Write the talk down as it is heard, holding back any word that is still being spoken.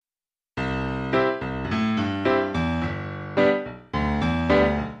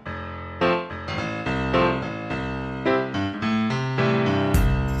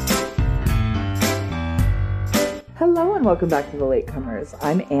and welcome back to The Latecomers.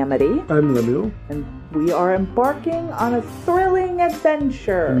 I'm Amity. I'm Lemuel. And we are embarking on a thrilling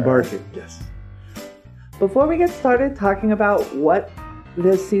adventure. Yes. Before we get started talking about what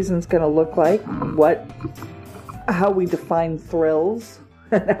this season's going to look like, how we define thrills,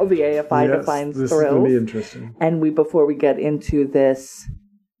 and how the AFI defines this thrills. This is going to be interesting. And before we get into this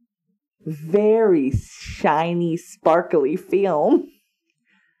very shiny, sparkly film,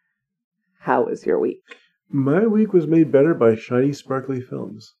 how was your week? My week was made better by shiny, sparkly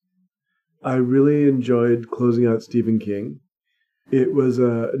films. I really enjoyed closing out Stephen King. It was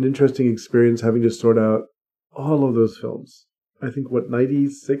an interesting experience having to sort out all of those films. I think,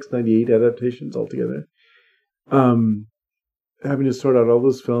 96, 98 adaptations altogether. Having to sort out all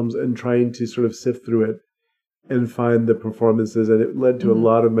those films and trying to sort of sift through it and find the performances. And it led to a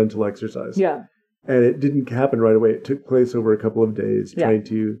lot of mental exercise. Yeah. And it didn't happen right away. It took place over a couple of days trying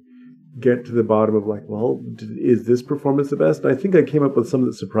to get to the bottom of is this performance the best? And I think I came up with some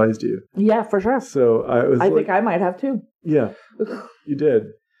that surprised you. Yeah, for sure. So I think I might have too. Yeah, you did.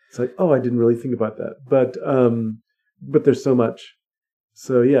 It's like, I didn't really think about that. But there's so much.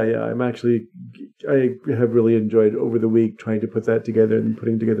 So yeah, I have really enjoyed over the week trying to put that together and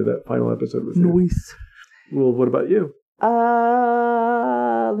putting together that final episode with you. Nice. Well, what about you?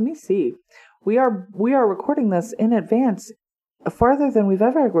 Let me see. We are recording this in advance, farther than we've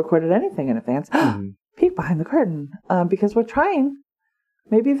ever recorded anything in advance. Mm-hmm. Peek behind the curtain, because we're trying.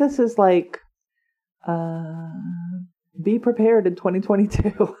 Maybe this is like, be prepared in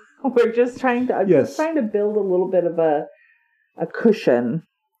 2022. We're just trying to. I'm just trying to build a little bit of a cushion.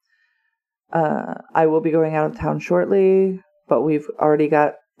 I will be going out of town shortly, but we've already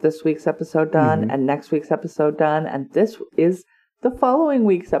got this week's episode done and next week's episode done, and this is the following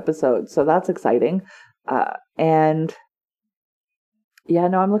week's episode, so that's exciting. And yeah,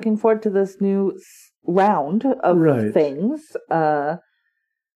 no, I'm looking forward to this new round of things.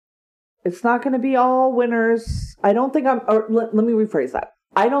 It's not going to be all winners. I don't think let me rephrase that.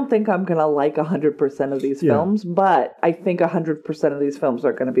 I don't think I'm going to like 100% of these films, but I think 100% of these films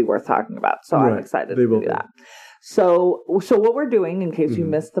are going to be worth talking about. So I'm excited to do that. So what we're doing, in case you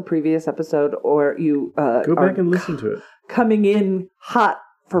missed the previous episode or you go back and listen to it, coming in hot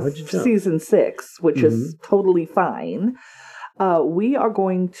for season 6, which is totally fine. We are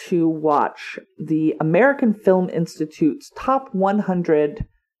going to watch the American Film Institute's top 100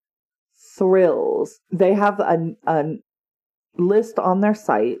 thrills. They have a list on their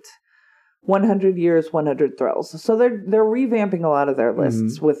site, 100 years, 100 thrills. So they're revamping a lot of their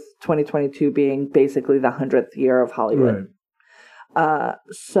lists, with 2022 being basically the 100th year of Hollywood. Right.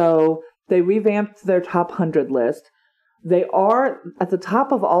 So they revamped their top 100 list. They are, at the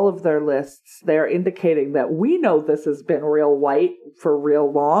top of all of their lists, they're indicating that we know this has been real white for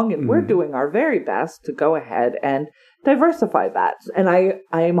real long, and we're doing our very best to go ahead and diversify that. And I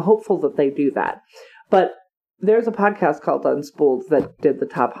am hopeful that they do that. But there's a podcast called Unspooled that did the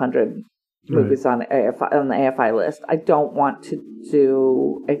top 100 movies on the AFI list. I don't want to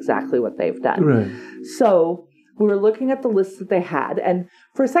do exactly what they've done. Right. So we were looking at the list that they had, and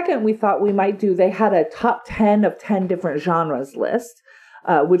for a second we thought we might do, they had a top 10 of 10 different genres list,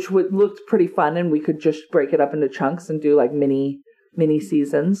 which looked pretty fun, and we could just break it up into chunks and do like mini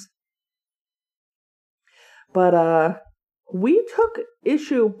seasons. But we took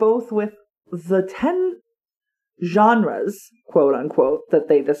issue both with the 10 genres, quote unquote, that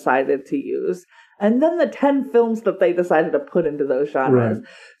they decided to use, and then the 10 films that they decided to put into those genres. Right.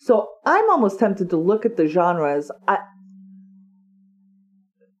 So I'm almost tempted to look at the genres,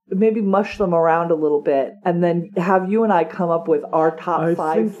 maybe mush them around a little bit, and then have you and I come up with our top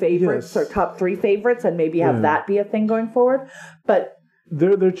 5 favorites or top 3 favorites, and maybe have that be a thing going forward. But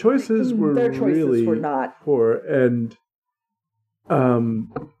their choices were not poor, and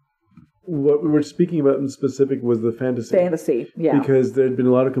what we were speaking about in specific was the fantasy. Fantasy, yeah. Because there had been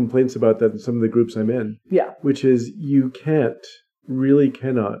a lot of complaints about that in some of the groups I'm in. Yeah. Which is, you cannot,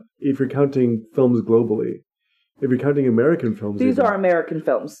 if you're counting films globally, if you're counting American films. These are American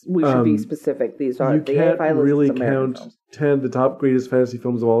films. We should be specific. These are the AFI list. You can't really count 10 the top greatest fantasy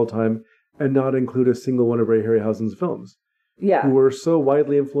films of all time and not include a single one of Ray Harryhausen's films. Yeah. Who were so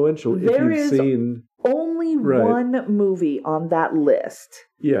widely influential. There is only one movie on that list.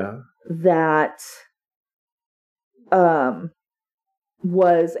 Yeah. That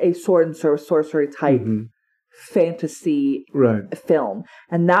was a sword and sorcery type fantasy film,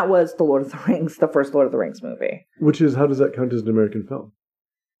 and that was The Lord of the Rings, the first Lord of the Rings movie. Which is, how does that count as an American film?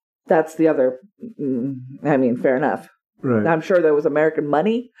 That's the other. I mean, fair enough. Right. I'm sure there was American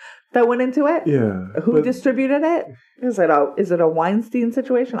money that went into it. Yeah. Who distributed it? Is it a Weinstein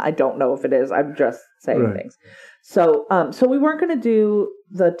situation? I don't know if it is. I'm just saying things. So we weren't going to do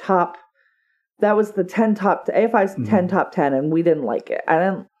the top. That was the 10 top, AFI's 10 top 10, and we didn't like it.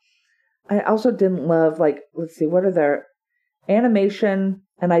 I also didn't love, like, let's see, what are their animation,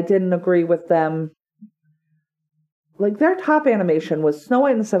 and I didn't agree with them. Like, their top animation was Snow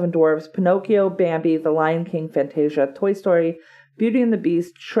White and the Seven Dwarfs, Pinocchio, Bambi, The Lion King, Fantasia, Toy Story, Beauty and the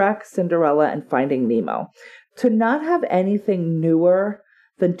Beast, Shrek, Cinderella, and Finding Nemo. To not have anything newer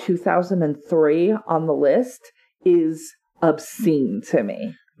than 2003 on the list is obscene to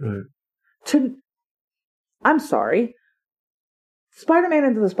me. Right. I'm sorry. Spider-Man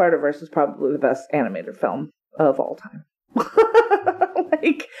Into the Spider-Verse is probably the best animated film of all time.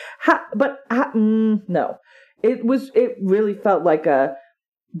 No. It really felt like a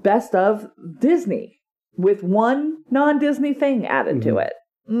best of Disney with one non-Disney thing added to it.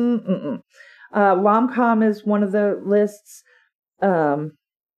 Rom-com is one of the lists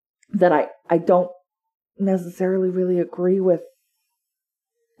that I don't necessarily really agree with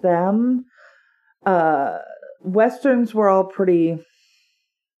them. Westerns were all pretty...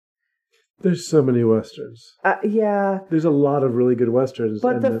 There's so many Westerns. Yeah. There's a lot of really good Westerns.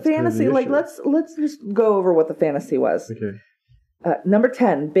 But the fantasy, kind of let's just go over what the fantasy was. Okay. Number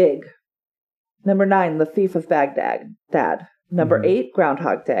 10, Big. Number 9, The Thief of Baghdad. Number 8,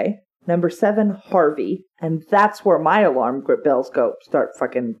 Groundhog Day. Number 7, Harvey. And that's where my alarm bells start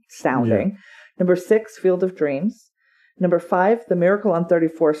fucking sounding. Yeah. Number 6, Field of Dreams. Number 5, The Miracle on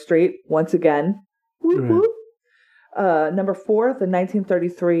 34th Street. Once again. Whoop, whoop. Number 4, the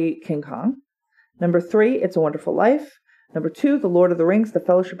 1933 King Kong. Number 3, It's a Wonderful Life. Number 2, The Lord of the Rings, The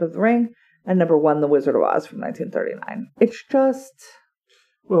Fellowship of the Ring. And number 1, The Wizard of Oz from 1939. It's just...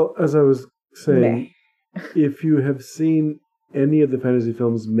 Well, as I was saying, if you have seen any of the fantasy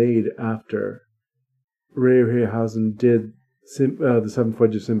films made after Ray Harryhausen did The Seven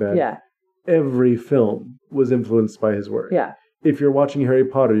Voyages of Sinbad, every film was influenced by his work. Yeah. If you're watching Harry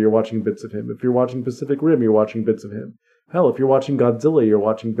Potter, you're watching bits of him. If you're watching Pacific Rim, you're watching bits of him. Hell, if you're watching Godzilla, you're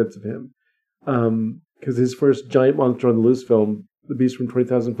watching bits of him. Because his first giant monster on the loose film, The Beast from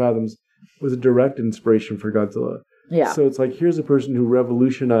 20,000 Fathoms, was a direct inspiration for Godzilla. Yeah. So it's like, here's a person who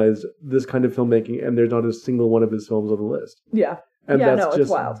revolutionized this kind of filmmaking, and there's not a single one of his films on the list. Yeah. And that's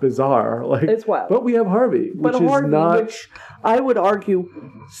just wild. Bizarre. Like, it's wild. But we have Harvey, which I would argue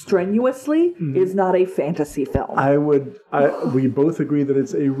strenuously is not a fantasy film. We both agree that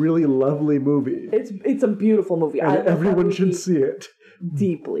it's a really lovely movie. It's a beautiful movie. And everyone should see it.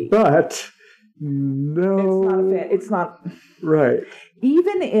 Deeply. But no. It's not. Right.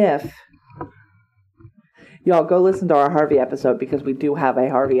 Even if... Y'all go listen to our Harvey episode, because we do have a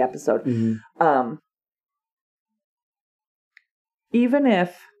Harvey episode. Even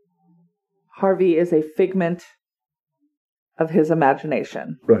if Harvey is a figment of his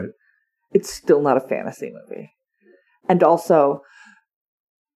imagination, right, it's still not a fantasy movie. And also,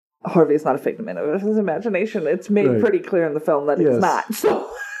 Harvey is not a figment of his imagination. It's made pretty clear in the film that it's not. So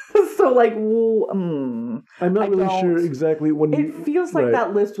like, I'm not really sure exactly when it feels like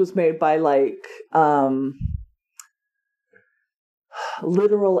that list was made by like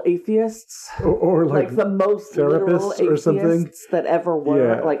literal atheists, or like the most literal atheists or something that ever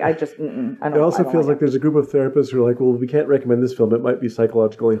were. Yeah. Like, I just, I don't. It also feels like there's a group of therapists who are like, well, we can't recommend this film. It might be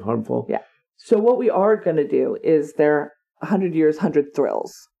psychologically harmful. Yeah. So what we are going to do is there 100 years, 100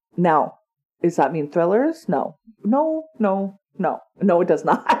 thrills. Now, does that mean thrillers? No, it does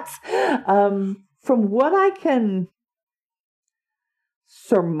not. From what I can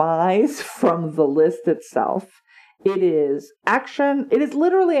surmise from the list itself, it is action. It is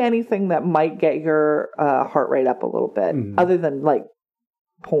literally anything that might get your heart rate up a little bit, other than like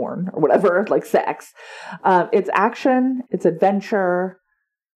porn or whatever, like sex. It's action, it's adventure,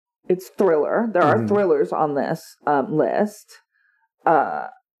 it's thriller. There are thrillers on this list. But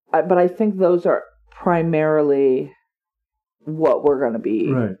I think those are primarily what we're going to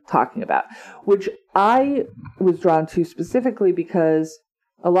be talking about, which I was drawn to specifically because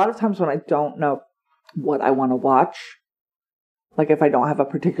a lot of times when I don't know what I want to watch, like if I don't have a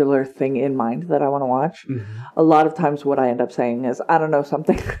particular thing in mind that I want to watch, a lot of times what I end up saying is, I don't know,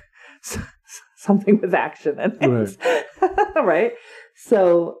 something with action in it. Right?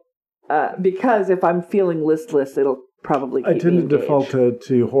 So, because if I'm feeling listless, it'll probably keep me tend to default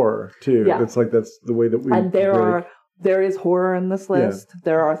to horror too. Yeah. It's like that's the way that we. And there is horror in this list. Yeah.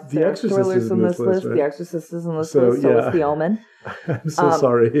 There are thrillers in this list. Right? The Exorcist is in this list. So is The Omen. I'm so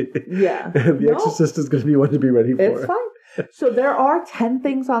sorry. Yeah. The Exorcist is going to be one to be ready for. It's fine. So there are 10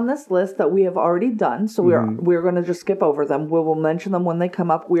 things on this list that we have already done. So we're going to just skip over them. We will mention them when they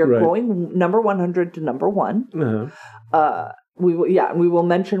come up. We are going number 100 to number 1. We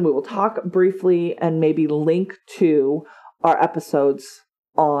will talk briefly and maybe link to our episodes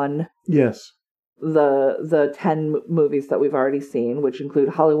on the 10 movies that we've already seen, which include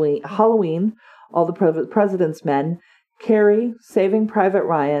Halloween, All the President's Men, Carrie, Saving Private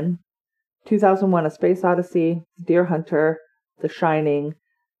Ryan, 2001: A Space Odyssey, Deer Hunter, The Shining,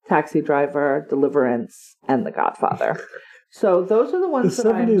 Taxi Driver, Deliverance, and The Godfather. So those are the ones. The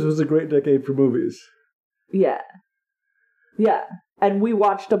 70s was a great decade for movies. Yeah. Yeah. And we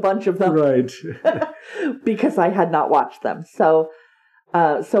watched a bunch of them. Right. Because I had not watched them. So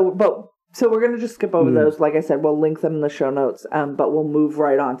we're going to just skip over those. Like I said, we'll link them in the show notes, but we'll move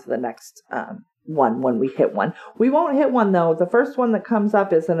right on to the next one when we hit one. We won't hit one, though. The first one that comes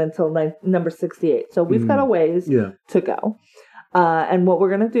up isn't until number 68. So we've got a ways to go. And what we're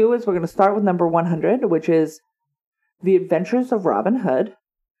going to do is we're going to start with number 100, which is The Adventures of Robin Hood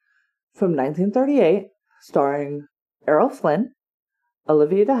from 1938, starring Errol Flynn,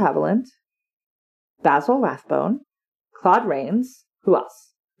 Olivia de Havilland, Basil Rathbone, Claude Rains. Who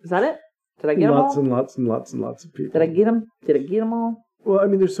else? Is that it? Did I get them all? Lots and lots and lots and lots of people. Did I get them? Did I get them all? Well, I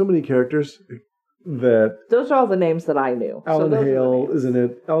mean, there's so many characters that... Those are all the names that I knew. Alan Hale, isn't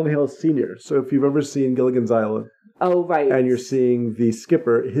it? Alan Hale Sr. So if you've ever seen Gilligan's Island... Oh, right. And you're seeing the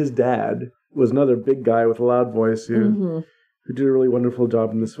skipper, his dad was another big guy with a loud voice who did a really wonderful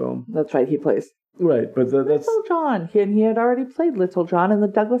job in this film. That's right, he plays... Right, but that's... Little John. He had already played Little John in the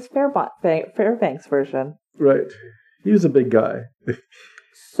Douglas Fairbanks version. Right. He was a big guy.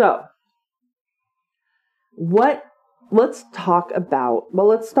 So, let's talk about... Well,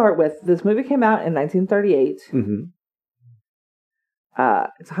 let's start with... This movie came out in 1938.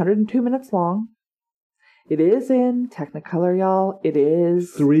 It's 102 minutes long. It is in Technicolor, y'all. It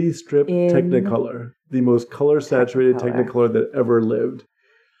is... 3-strip Technicolor. The most color-saturated Technicolor that ever lived.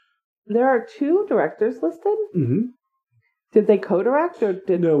 There are 2 directors listed? Did they co-direct, or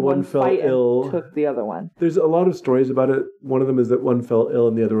did one fell fight ill and took the other one? There's a lot of stories about it. One of them is that one fell ill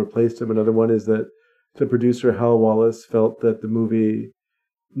and the other replaced him. Another one is that the producer, Hal Wallace, felt that the movie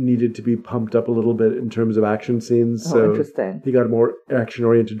needed to be pumped up a little bit in terms of action scenes. So interesting. He got a more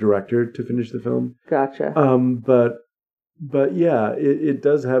action-oriented director to finish the film. Gotcha. But yeah, it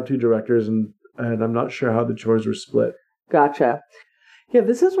does have 2 directors, and I'm not sure how the chores were split. Gotcha. Yeah,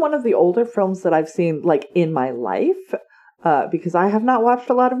 this is one of the older films that I've seen, like, in my life. Because I have not watched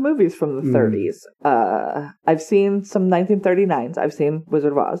a lot of movies from the 30s. I've seen some 1939s. I've seen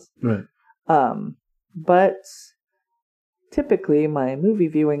Wizard of Oz. Right. But typically my movie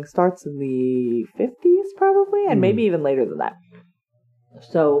viewing starts in the 50s probably, and maybe even later than that.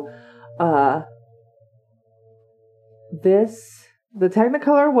 So, the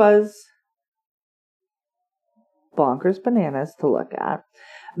Technicolor was bonkers bananas to look at.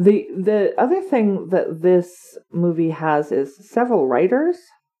 The other thing that this movie has is several writers.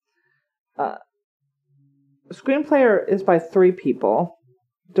 The screenplay is by 3 people,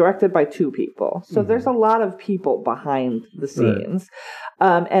 directed by 2 people. So there's a lot of people behind the scenes.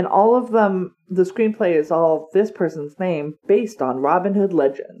 Right. And all of them, the screenplay is all this person's name based on Robin Hood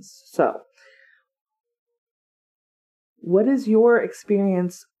legends. So, what is your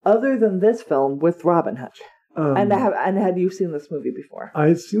experience other than this film with Robin Hood? And had you seen this movie before? I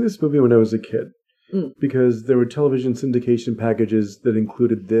had seen this movie when I was a kid because there were television syndication packages that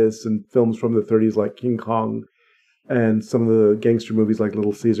included this and films from the 30s like King Kong and some of the gangster movies like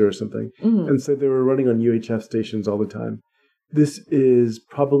Little Caesar or something. And so they were running on UHF stations all the time. This is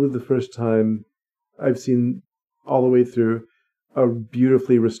probably the first time I've seen all the way through a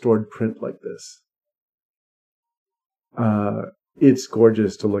beautifully restored print like this. It's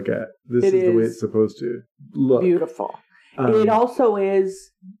gorgeous to look at. This is the way it's supposed to look. Beautiful. It also is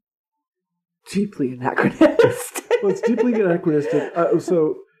deeply anachronistic. Well, it's deeply anachronistic.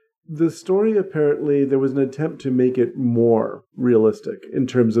 So the story, apparently, there was an attempt to make it more realistic in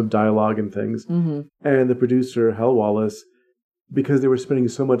terms of dialogue and things. And the producer, Hal Wallace, because they were spending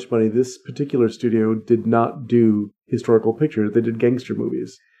so much money, this particular studio did not do historical pictures. They did gangster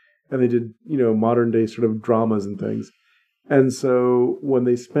movies. And they did, modern day sort of dramas and things. And so when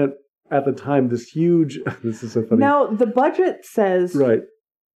they spent, at the time, this huge... This is so funny. Now, the budget says $2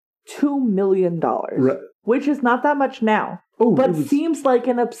 million, which is not that much now. But seems like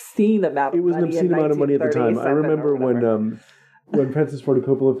an obscene amount of money. It was an obscene amount of money at the time. I remember when Francis Ford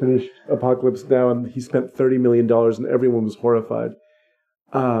Coppola finished Apocalypse Now, and he spent $30 million, and everyone was horrified.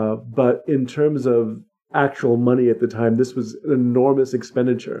 But in terms of actual money at the time, this was an enormous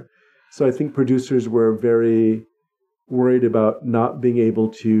expenditure. So I think producers were very... worried about not being able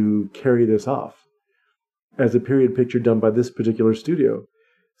to carry this off as a period picture done by this particular studio.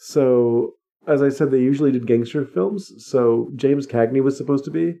 So, as I said, they usually did gangster films. So James Cagney was supposed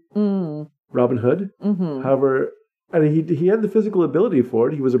to be Robin Hood. Mm-hmm. However, and he had the physical ability for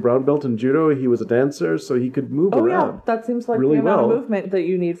it. He was a brown belt in judo. He was a dancer, so he could move around. Oh, yeah. That seems like really the amount of movement that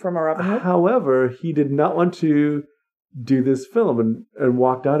you need from a Robin Hood. However, he did not want to do this film and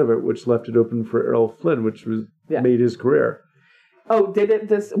walked out of it, which left it open for Errol Flynn, which made his career. Oh, did it?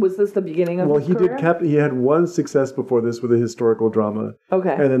 Was this the beginning of his career? He had one success before this with a historical drama.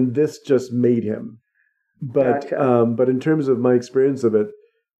 Okay. And then this just made him. But Gotcha. But in terms of my experience of it,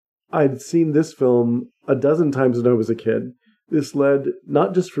 I'd seen this film a dozen times when I was a kid. This led,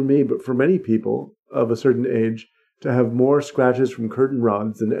 not just for me, but for many people of a certain age, to have more scratches from curtain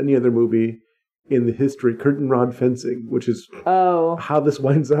rods than any other movie in the history. Curtain rod fencing, which is how this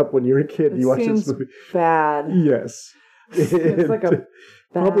winds up when you're a kid. You watch this movie. Bad. Yes. It's like a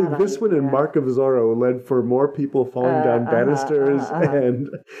probably this one and Mark of Zorro led for more people falling down banisters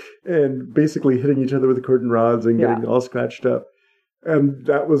and basically hitting each other with the curtain rods and getting all scratched up. And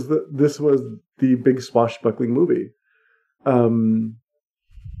this was the big swashbuckling movie. I've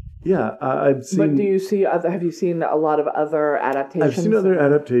seen. But have you seen a lot of other adaptations? I've seen other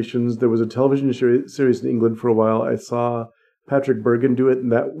adaptations. There was a television series in England for a while. I saw Patrick Bergin do it,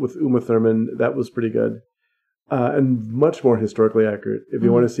 and that with Uma Thurman. That was pretty good. And much more historically accurate. If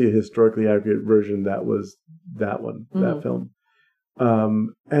you want to see a historically accurate version, that was that one, that film.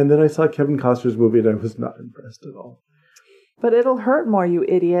 And then I saw Kevin Costner's movie, and I was not impressed at all. But it'll hurt more, you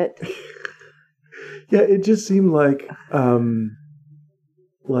idiot. Yeah, it just seemed like the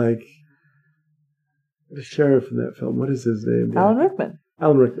sheriff in that film. What is his name? Alan Rickman.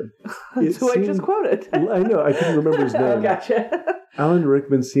 Alan Rickman. That's who I just quoted. I know. I couldn't remember his name. Oh, gotcha. Alan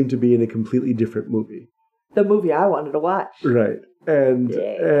Rickman seemed to be in a completely different movie. The movie I wanted to watch. Right.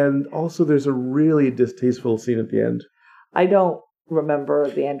 And also there's a really distasteful scene at the end. I don't remember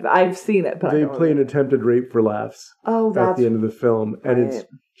the end of it. I've seen it, but they play an attempted rape for laughs. Oh, that's at the end of the film, and it's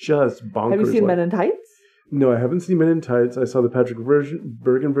just bonkers. Have you seen Men in Tights? No, I haven't seen Men in Tights. I saw the Patrick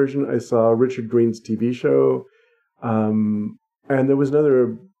Bergin version. I saw Richard Green's TV show, and there was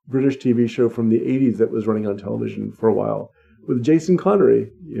another British TV show from the 80s that was running on television for a while with Jason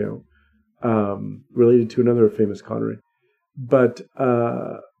Connery. Related to another famous Connery. But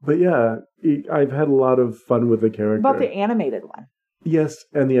yeah, I've had a lot of fun with the character. About the animated one. Yes,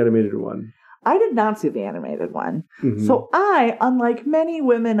 and the animated one. I did not see the animated one. Mm-hmm. So I, unlike many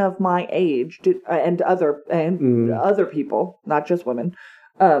women of my age, and other people, not just women,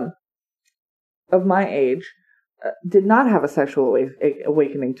 of my age, did not have a sexual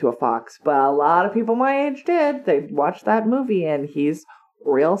awakening to a fox. But a lot of people my age did. They watched that movie, and he's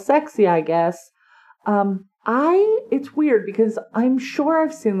real sexy, I guess. It's weird because I'm sure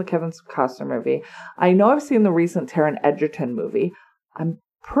I've seen the Kevin Costner movie. I know I've seen the recent Taron Egerton movie. I'm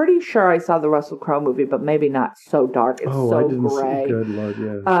pretty sure I saw the Russell Crowe movie, but maybe not so dark. It's so I didn't gray. See, good Lord,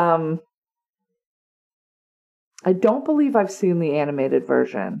 yeah. I don't believe I've seen the animated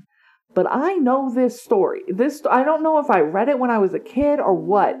version, but I know this story. I don't know if I read it when I was a kid or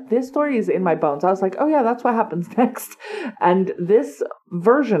what. This story is in my bones. I was like, oh yeah, that's what happens next. And this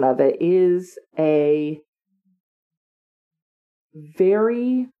version of it is a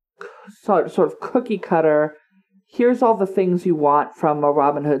very sort of cookie cutter. Here's all the things you want from a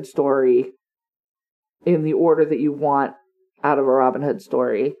Robin Hood story in the order that you want out of a Robin Hood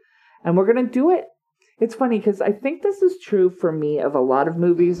story. And we're going to do it. It's funny because I think this is true for me of a lot of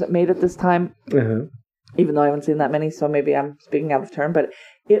movies that made at this time, even though I haven't seen that many, so maybe I'm speaking out of turn, but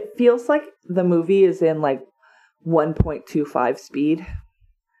it feels like the movie is in like 1.25 speed.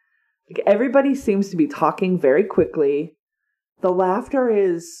 Like everybody seems to be talking very quickly. The laughter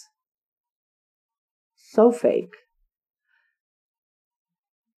is so fake.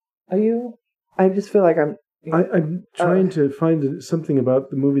 I just feel like I'm trying to find something about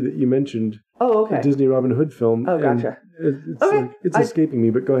the movie that you mentioned. Oh, okay. The Disney Robin Hood film. Oh, gotcha. It's escaping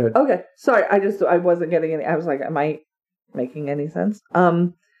me, but go ahead. Okay. Sorry, I wasn't getting any. I was like, am I making any sense?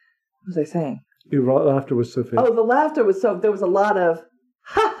 What was I saying? Your laughter was so fake. Oh, the laughter was so... There was a lot of...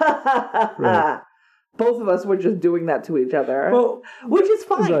 Ha, ha, ha, ha, ha. Both of us were just doing that to each other. Well, which is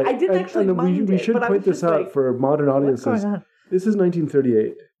fine. Right. I didn't actually mind we should point this out for modern audiences. What's going on? This is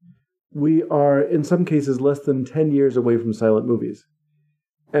 1938. We are, in some cases, less than 10 years away from silent movies.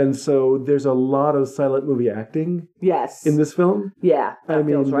 And so there's a lot of silent movie acting in this film. Yeah, that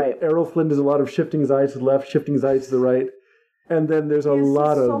feels right. Errol Flynn does a lot of shifting his eyes to the left, shifting his eyes to the right. And then there's a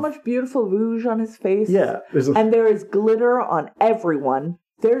lot of... so much beautiful rouge on his face. Yeah. And there is glitter on everyone.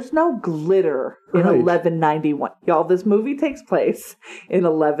 There's no glitter in 1191. Y'all, this movie takes place in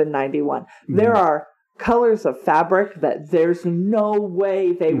 1191. There are colors of fabric that there's no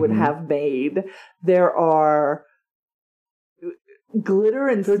way they would have made. There are glitter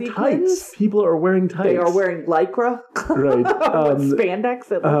and sequins. Tights. People are wearing tights. They are wearing lycra. Right.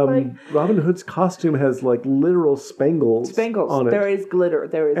 Spandex, it looks like. Robin Hood's costume has like literal spangles on it. There is glitter.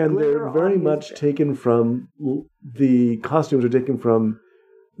 And they're very much taken from, the costumes are taken from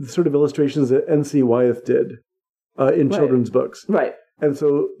the sort of illustrations that N.C. Wyeth did in children's books. Right. And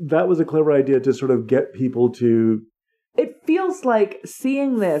so that was a clever idea to sort of get people to... It feels like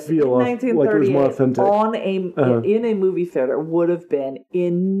seeing this in 1938 like in a movie theater would have been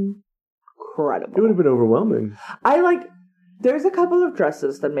incredible. It would have been overwhelming. There's a couple of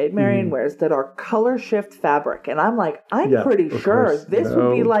dresses that Maid Marian wears that are color shift fabric, and I'm like, I'm pretty sure this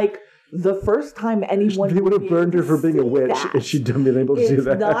would be like the first time anyone they would have burned her for being a witch if she'd been able to do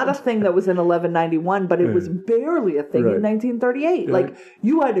that. It's not a thing that was in 1191, but it was barely a thing in 1938. Yeah. Like,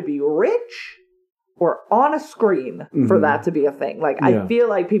 you had to be rich or on a screen for that to be a thing. Like, I feel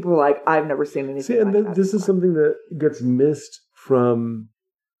like people are like, I've never seen anything like that. This is something that gets missed from...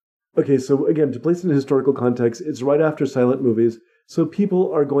 Okay, so again, to place it in historical context, it's right after silent movies, so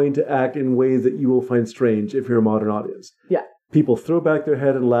people are going to act in ways that you will find strange if you're a modern audience. Yeah. People throw back their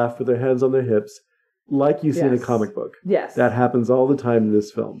head and laugh with their hands on their hips, like you see in a comic book. Yes. That happens all the time in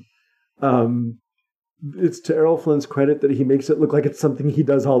this film. It's to Errol Flynn's credit that he makes it look like it's something he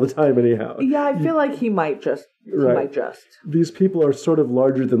does all the time anyhow. Yeah, I feel like he might just. These people are sort of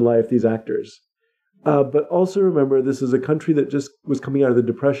larger than life, these actors. But also remember, this is a country that just was coming out of the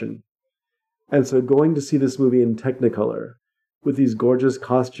Depression. And so going to see this movie in Technicolor with these gorgeous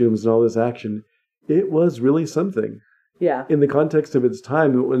costumes and all this action, it was really something. Yeah. In the context of its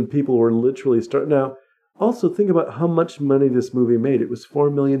time, when people were literally starting. Now, also think about how much money this movie made. It was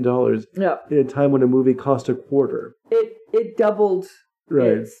 $4 million in a time when a movie cost a quarter. It doubled.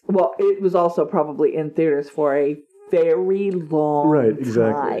 Right. It was also probably in theaters for a very long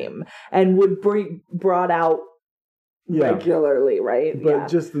time. And would be brought out regularly, right? But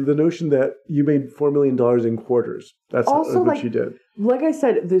just the notion that you made $4 million in quarters. That's also what you did. Like I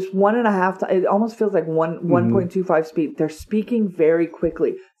said, this 1.5, it almost feels like 1.25 speed. They're speaking very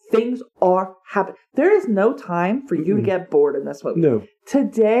quickly. Things are happening. There is no time for you to get bored in this movie. No.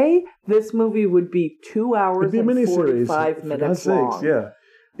 Today, this movie would be 2 hours and 45 minutes long. Sakes, yeah.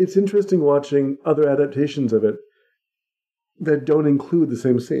 It's interesting watching other adaptations of it that don't include the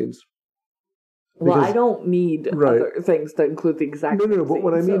same scenes. Well, I don't need other things to include the exact No, but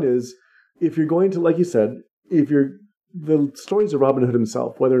what I mean is, if you're going to, like you said, the stories of Robin Hood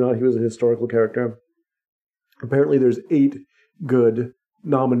himself, whether or not he was a historical character, apparently there's 8 good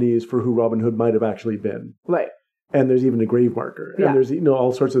nominees for who Robin Hood might have actually been. Right. And there's even a grave marker. And there's,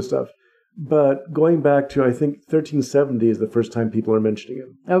 all sorts of stuff. But going back to, I think, 1370 is the first time people are mentioning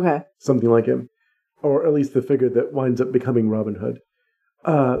him. Okay. Something like him. Or at least the figure that winds up becoming Robin Hood.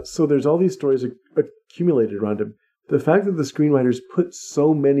 So there's all these stories accumulated around him. The fact that the screenwriters put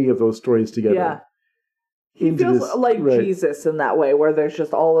so many of those stories together. Yeah. He feels like Jesus in that way, where there's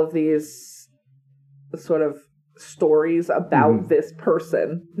just all of these sort of stories about this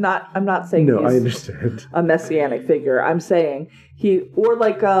person. I'm not saying I understand. A messianic figure. I'm saying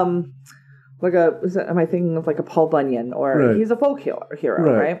am I thinking of like a Paul Bunyan, or he's a folk hero,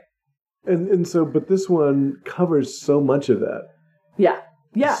 right? And so, but this one covers so much of that. Yeah.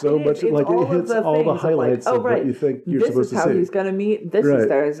 Yeah, so much like it hits all the highlights of what you think you're supposed to see. This is how he's going to meet. This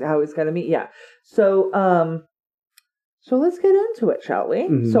is how he's going to meet. Yeah. So let's get into it, shall we?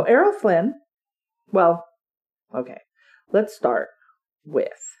 Mm-hmm. So Errol Flynn. Well, okay. Let's start with.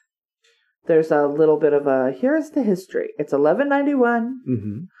 There's a little bit of here's the history. It's 1191.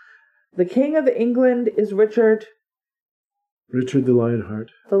 Mm-hmm. The King of England is Richard. Richard the Lionheart.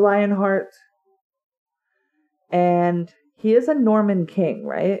 The Lionheart. And he is a Norman king,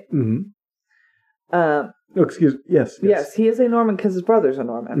 right? Mm-hmm. Yes, he is a Norman because his brother's a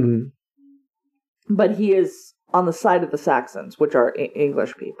Norman. Mm-hmm. But he is on the side of the Saxons, which are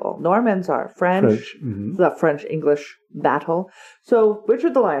English people. Normans are French. Mm-hmm. The French-English battle. So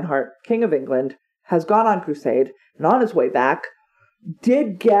Richard the Lionheart, King of England, has gone on crusade, and on his way back,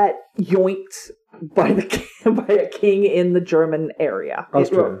 did get yoinked by a king in the German area.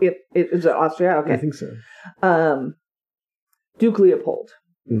 Austria. Is it Austria? Okay. I think so. Duke Leopold.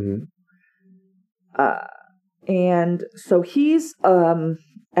 Mm-hmm. And so he's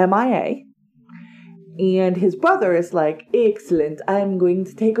MIA. And his brother is like, excellent, I'm going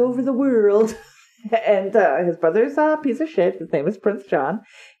to take over the world. And his brother's a piece of shit. His name is Prince John.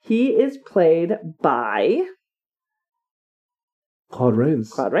 He is played by Claude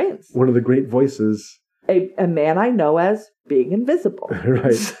Rains. Claude Rains. One of the great voices. A man I know as being invisible.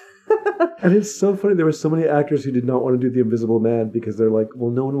 Right. And it's so funny. There were so many actors who did not want to do the Invisible Man because they're like,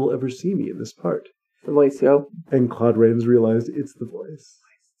 well, no one will ever see me in this part. The voice, yo. And Claude Rains realized it's the voice.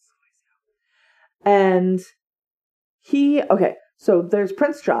 And so there's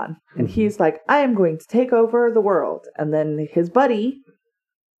Prince John, and he's like, I am going to take over the world. And then his buddy,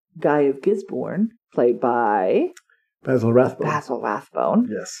 Guy of Gisborne, played by Basil Rathbone. Basil Rathbone.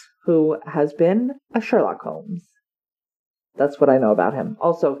 Yes. Who has been a Sherlock Holmes. That's what I know about him.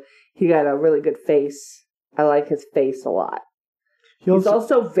 Also, he got a really good face. I like his face a lot. He's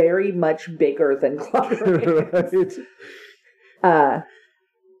also very much bigger than Claude Rains. Right.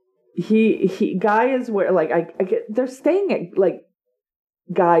 Guy is where, like, I get, they're staying at, like,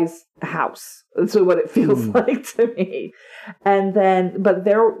 Guy's house. That's what it feels like to me. And then, but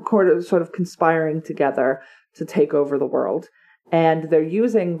they're sort of conspiring together to take over the world. And they're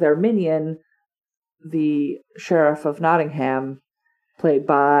using their minion, the Sheriff of Nottingham, played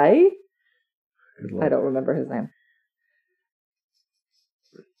by, I don't remember his name.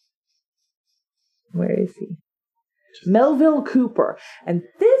 Where is he? Melville Cooper. And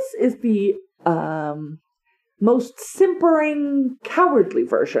this is the most simpering, cowardly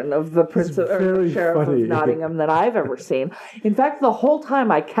version of the Sheriff of Nottingham that I've ever seen. In fact, the whole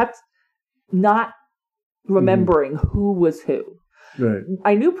time I kept not remembering who was who. Right.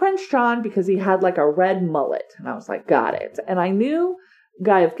 I knew Prince John because he had like a red mullet, and I was like, got it. And I knew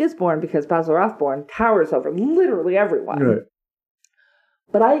Guy of Gisborne because Basil Rathbone towers over literally everyone. Right.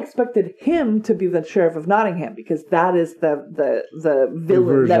 But I expected him to be the Sheriff of Nottingham because that is the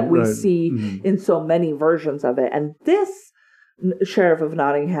villain that we see in so many versions of it. And this Sheriff of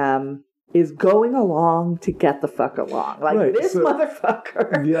Nottingham is going along to get the fuck along. Like, this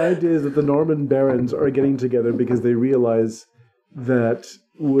motherfucker. The idea is that the Norman barons are getting together because they realize that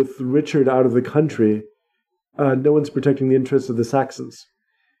with Richard out of the country, no one's protecting the interests of the Saxons.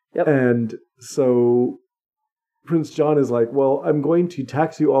 Yep. And so Prince John is like, well, I'm going to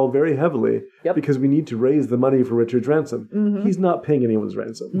tax you all very heavily because we need to raise the money for Richard's ransom. Mm-hmm. He's not paying anyone's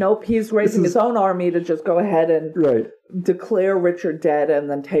ransom. Nope, he's raising his own army to just go ahead and declare Richard dead and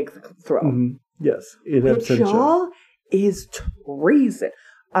then take the throne. Mm-hmm. Yes, in absentia. Which all is treason.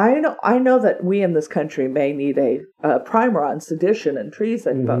 I know that we in this country may need a primer on sedition and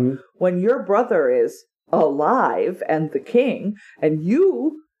treason, but when your brother is alive and the king, and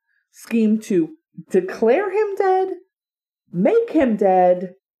you scheme to declare him dead, make him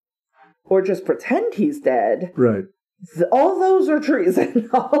dead, or just pretend he's dead, right? All those are treason.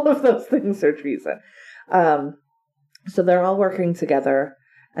 All of those things are treason. So they're all working together,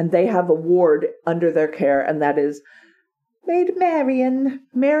 and they have a ward under their care, and that is Maid Marian.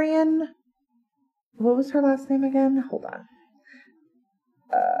 Marian, what was her last name again? Hold on.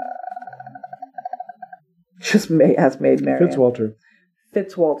 Ask Maid Marian. Fitzwalter.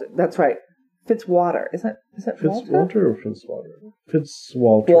 Fitzwalter. That's right. Fitzwater. Is it Fitzwalter or Fitzwater?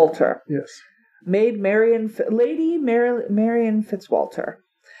 Fitzwalter. Walter. Yes. Maid Marian, Lady Marian Fitzwalter,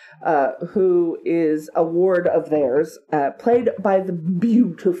 who is a ward of theirs, played by the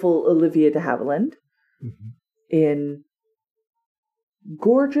beautiful Olivia de Havilland in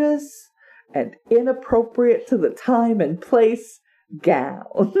gorgeous and inappropriate to the time and place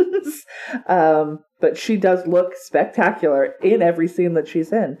gowns. But she does look spectacular in every scene that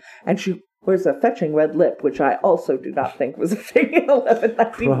she's in. And she wears a fetching red lip, which I also do not think was a thing in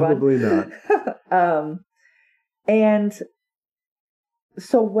 1191. Probably not. And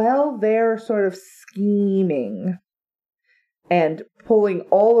so while they're sort of scheming and pulling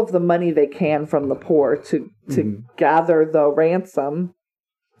all of the money they can from the poor to gather the ransom,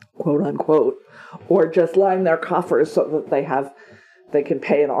 quote unquote, or just line their coffers so that they can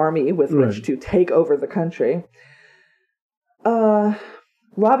pay an army with which to take over the country.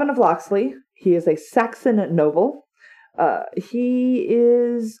 Robin of Locksley, he is a Saxon noble. He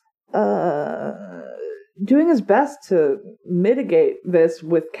is doing his best to mitigate this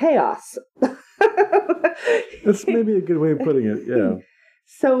with chaos. That's maybe a good way of putting it, yeah.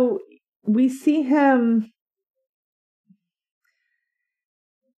 So we see him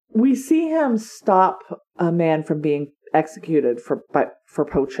stop a man from being executed for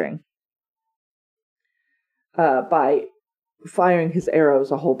poaching by firing his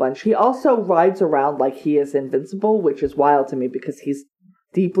arrows a whole bunch. He also rides around like he is invincible, which is wild to me because he's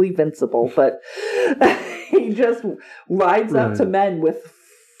deeply vincible, but he just rides up to men with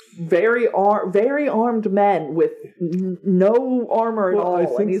very armed men with no armor at all. I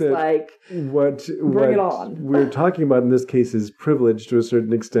think and he's like, what bring it on. We're talking about in this case is privilege to a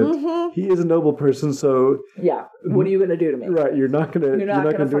certain extent. He is a noble person, so yeah. What are you going to do to me? Right, you're not going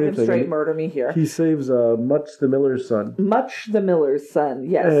to do anything. Straight murder me here. He saves Much the Miller's son. Much the Miller's son,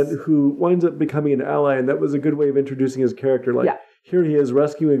 yes, and who winds up becoming an ally, and that was a good way of introducing his character. Like here, he is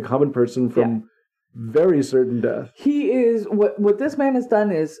rescuing a common person from very certain death. He is what this man has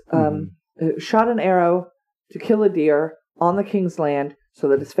done is shot an arrow to kill a deer on the king's land so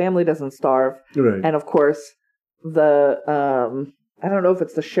that his family doesn't starve. Right. And of course, the I don't know if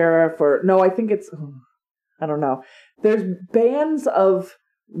it's the sheriff or no, I think it's I don't know. There's bands of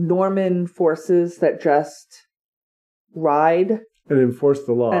Norman forces that just ride and enforce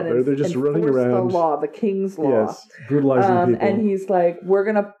the law. They're just running around. The law, the king's law. Yes, brutalizing people. And he's like,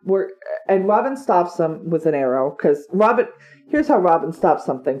 and Robin stops them with an arrow because here's how Robin stops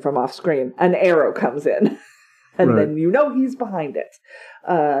something from off screen. An arrow comes in, and then you know he's behind it.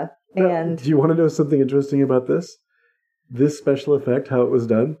 And do you want to know something interesting about this? This special effect, how it was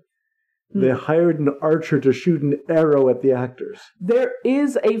done? They hired an archer to shoot an arrow at the actors. There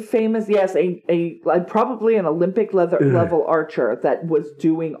is a famous, probably an Olympic level archer that was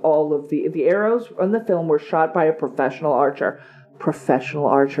doing all of the arrows in the film were shot by a professional archer.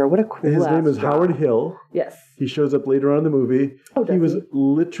 What a cool His name is job. Howard Hill. Yes. He shows up later on in the movie. Oh, he was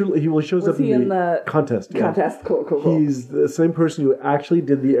literally, he shows up in the contest. Contest, cool. He's the same person who actually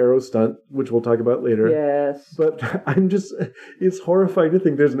did the arrow stunt, which we'll talk about later. Yes. But it's horrifying to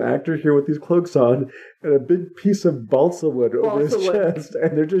think there's an actor here with these cloaks on and a big piece of balsa wood over his chest,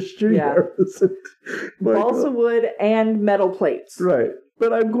 and they're just shooting arrows. Balsa wood and metal plates. Right.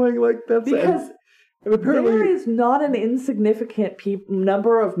 But I'm going like, that's... Because... And apparently, there is not an insignificant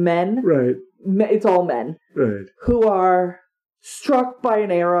number of men. Right. It's all men. Right. Who are struck by an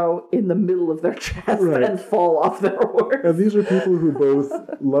arrow in the middle of their chest and fall off their horse. And these are people who both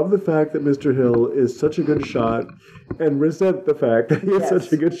love the fact that Mr. Hill is such a good shot and resent the fact that he is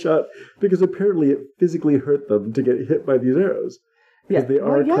such a good shot because apparently it physically hurt them to get hit by these arrows. Because they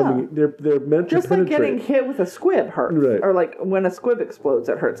are coming, they're meant just to penetrate. Like getting hit with a squib hurts. Right. Or like when a squib explodes,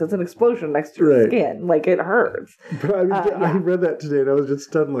 it hurts. It's an explosion next to your skin. Like it hurts. But I read that today and I was just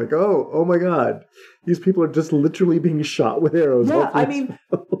stunned like, oh my God. These people are just literally being shot with arrows. Yeah, I mean,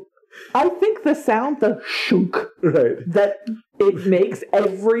 I think the sound, the shunk, that it makes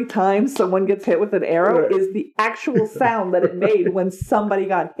every time someone gets hit with an arrow is the actual sound that it made when somebody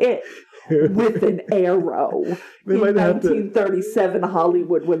got hit with an arrow in 1937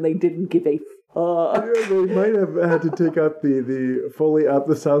 Hollywood when they didn't give a fuck. Yeah, they might have had to take out the Foley out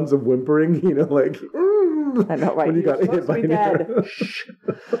the sounds of whimpering, like I know, right? When you got hit by an arrow.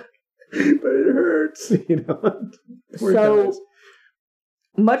 But it hurts, So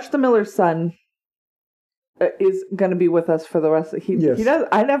Much the Miller's son is going to be with us for the rest of he does.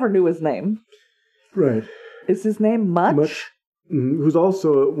 I never knew his name. Right. Is his name Much? Who's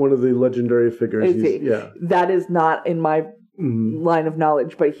also one of the legendary figures. Yeah. That is not in my line of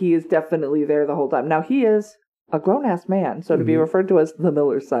knowledge, but he is definitely there the whole time. Now, he is a grown-ass man, so to be referred to as the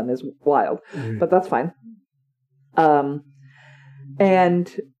Miller's son is wild, but that's fine.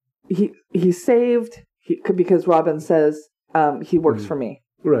 And he's saved because Robin says he works for me.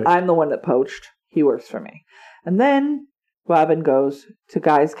 Right. I'm the one that poached. He works for me. And then Robin goes to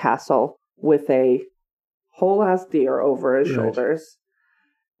Guy's castle with a whole ass deer over his shoulders,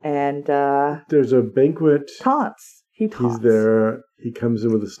 and there's a banquet. He taunts. He's there. He comes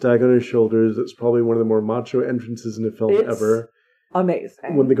in with a stag on his shoulders. It's probably one of the more macho entrances in a film ever.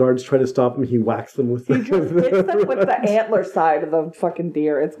 Amazing. When the guards try to stop him, he whacks them with. He just hits them with the antler side of the fucking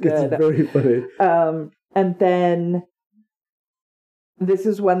deer. It's good. It's very funny. And then this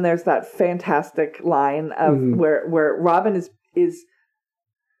is when there's that fantastic line of where Robin is.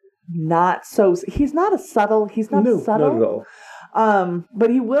 Not so. He's not subtle. Not at all. But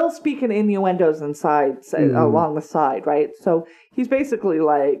he will speak in innuendos inside along the side, right? So he's basically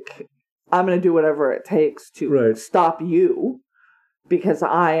like, "I'm going to do whatever it takes to stop you, because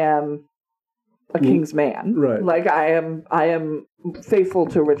I am a king's man. Right? Like I am faithful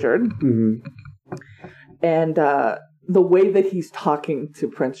to Richard." And the way that he's talking to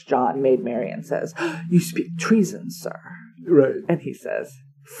Prince John, Maid Marian says, "You speak treason, sir." Right. And he says,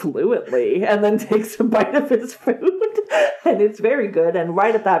 fluently, and then takes a bite of his food, and it's very good. And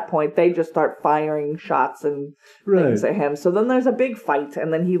right at that point, they just start firing shots and things at him. So then there's a big fight,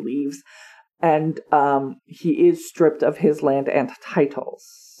 and then he leaves, and he is stripped of his land and titles.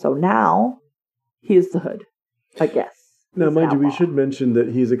 So now he is the Hood, I guess. Now, mind you, we should mention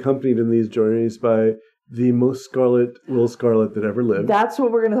that he's accompanied in these journeys by the most Scarlet Will Scarlet that ever lived. That's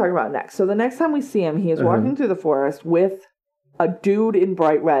what we're going to talk about next. So the next time we see him, he is walking through the forest with a dude in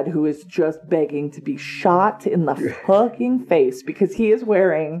bright red who is just begging to be shot in the fucking face because he is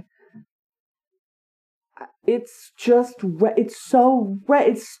wearing... It's just red. It's so red.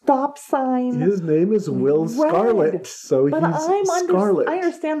 It's stop sign. His name is Will Scarlet, so but he's Scarlet. I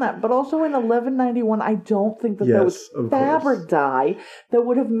understand that, but also in 1191, I don't think that there was fabric dye that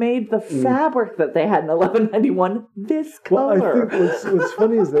would have made the fabric that they had in 1191 this color. Well, I think what's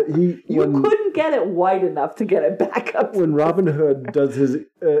funny is that you couldn't get it white enough to get it back up. When Robin Hood does his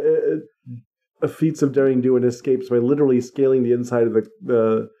feats of daring do and escapes by literally scaling the inside of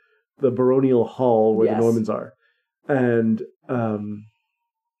the baronial hall where the Normans are. And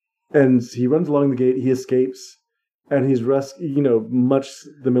he runs along the gate, he escapes, and he's Much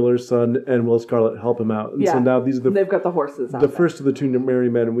the Miller's son and Will Scarlet help him out. And so now they've got the horses out the first of the two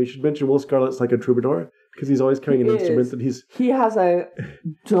merry men. And we should mention Will Scarlet's like a troubadour because he's always carrying an instrument that he has a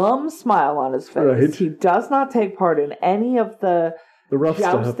dumb smile on his face. Right. He does not take part in any of the rough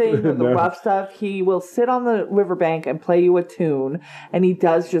jousting stuff. And the rough stuff. He will sit on the riverbank and play you a tune, and he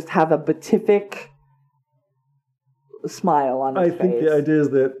does just have a beatific smile on his face. I think the idea is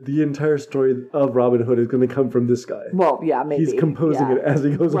that the entire story of Robin Hood is going to come from this guy. Well, yeah, maybe. He's composing it as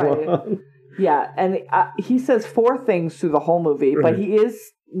he goes along. Yeah, and he says 4 things through the whole movie, but he is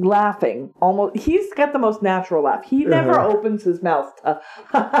laughing. Almost, he's got the most natural laugh. He never opens his mouth to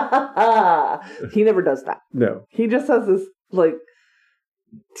ha ha ha. He never does that. No. He just has this, like,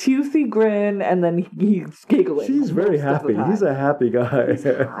 toothy grin, and then he's giggling. He's very happy. He's a happy guy. He's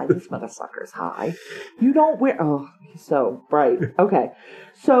high. This motherfucker's high. You don't wear... Oh, he's so bright. Okay.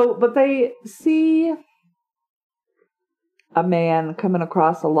 So, but they see a man coming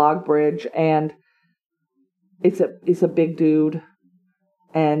across a log bridge, and it's a big dude,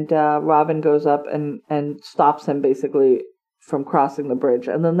 and Robin goes up and stops him, basically, from crossing the bridge.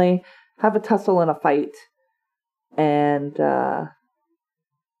 And then they have a tussle and a fight, and...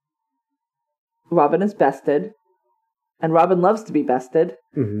 Robin is bested, and Robin loves to be bested.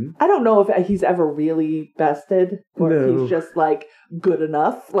 Mm-hmm. I don't know if he's ever really bested, or if he's just, like, good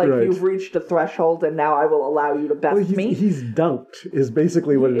enough. Like, you've reached a threshold, and now I will allow you to best me. He's dunked, is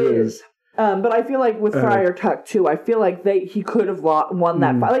basically what it is. But I feel like with Friar Tuck, too, I feel like he could have won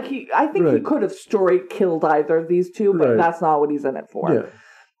that fight. Like, I think he could have straight killed either of these two, but that's not what he's in it for.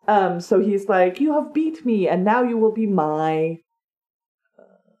 Yeah. So he's like, you have beat me, and now you will be my...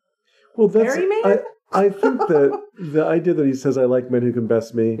 Well, I think that the idea that he says, I like men who can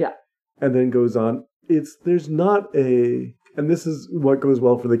best me, and then goes on, there's not and this is what goes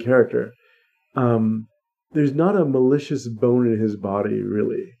well for the character, there's not a malicious bone in his body,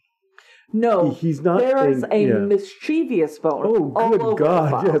 really. No, he's not. There's a mischievous bone. Oh, good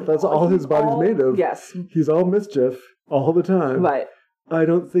God! Yes, that's all his body's made of. Yes, he's all mischief all the time. Right. I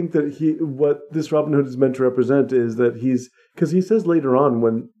don't think that what this Robin Hood is meant to represent is that because he says later on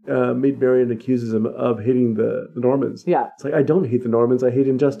when Maid Marian accuses him of hating the Normans. Yeah. It's like, I don't hate the Normans, I hate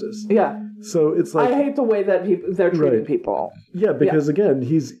injustice. Yeah. So it's like... I hate the way that they're treating people. Yeah, because again,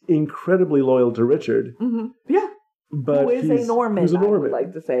 he's incredibly loyal to Richard. Mm-hmm. Yeah. But who is a Norman, who's a Norman. I would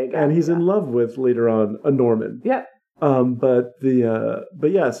like to say again. And he's in love with, later on, a Norman. Yeah. But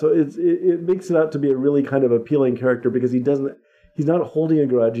yeah, so it makes it out to be a really kind of appealing character because he's not holding a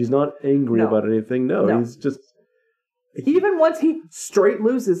grudge. He's not angry about anything. No, he's just... Even once he straight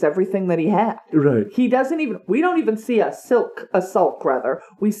loses everything that he had. Right. We don't even see a sulk, rather.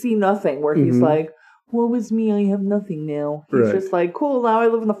 We see nothing where he's like, woe is me, I have nothing now. He's just like, cool, now I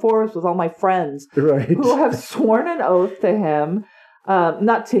live in the forest with all my friends. Right. Who have sworn an oath to him.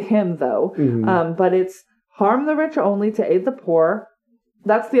 Not to him, though. Mm-hmm. But it's harm the rich only to aid the poor.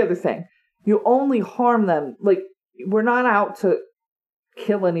 That's the other thing. You only harm them. Like, we're not out to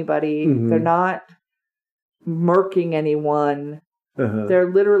kill anybody. Mm-hmm. They're not murking anyone. Uh-huh.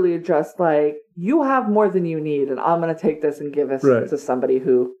 They're literally just like, you have more than you need, and I'm going to take this and give it to somebody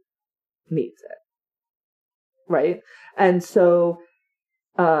who needs it. Right? And so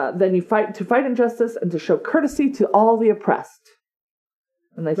then you fight injustice and to show courtesy to all the oppressed.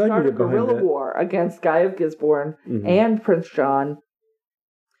 And they start a guerrilla war against Guy of Gisborne and Prince John,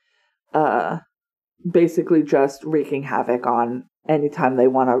 basically just wreaking havoc on anytime they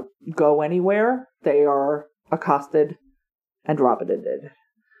want to go anywhere. They are accosted and robbeted.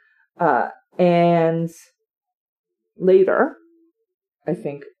 And later, I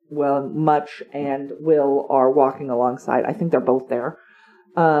think, Much and Will are walking alongside. I think they're both there.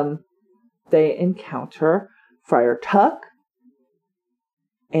 They encounter Friar Tuck,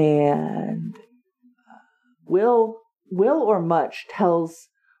 and Will or Much tells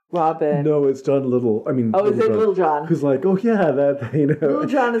Robin. No, it's John Little. I mean, is it Little John? Who's like, oh yeah, that Little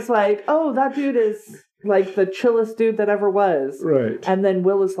John is like, oh, that dude is like the chillest dude that ever was. Right. And then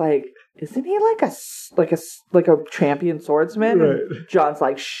Will is like, isn't he like a champion swordsman? Right. And John's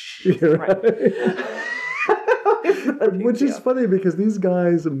like, shh. Which is funny because these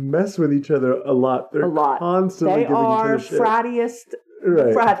guys mess with each other a lot. They're constantly They giving each are other shit.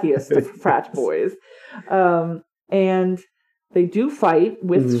 frattiest of frat boys. And they do fight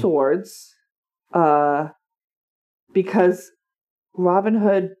with swords because Robin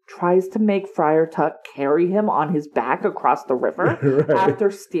Hood tries to make Friar Tuck carry him on his back across the river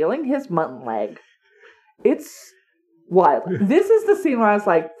after stealing his mutton leg. It's wild. This is the scene where I was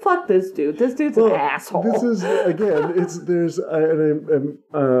like, fuck this dude. This dude's an asshole. This is, again,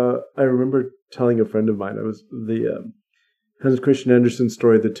 I remember telling a friend of mine, I was the Hans Christian Andersen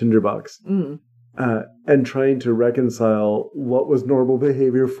story, The Tinderbox, and trying to reconcile what was normal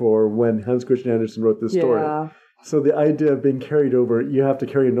behavior for when Hans Christian Andersen wrote this story. So the idea of being carried over, you have to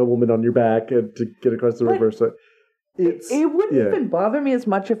carry a nobleman on your back to get across the river. So it wouldn't even bother me as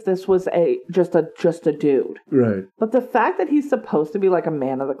much if this was just a dude. Right. But the fact that he's supposed to be like a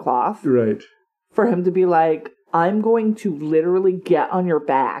man of the cloth. Right. For him to be like, I'm going to literally get on your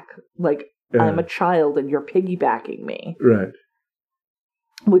back. Like, I'm a child and you're piggybacking me. Right.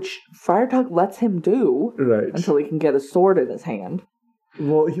 Which Friar Tuck lets him do. Right. Until he can get a sword in his hand.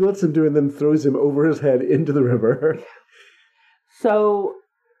 Well, he lets him do and then throws him over his head into the river. So,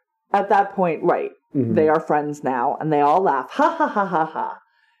 at that point, they are friends now, and they all laugh. Ha ha ha ha ha.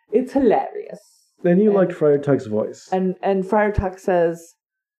 It's hilarious. And you liked Friar Tuck's voice. And Friar Tuck says,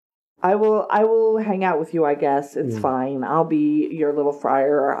 I will hang out with you, I guess. It's fine. I'll be your little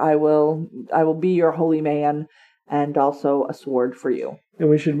friar. I will be your holy man, and also a sword for you. And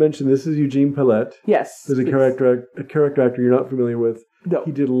we should mention, this is Eugene Pallette. Yes. Who's a character actor you're not familiar with. No.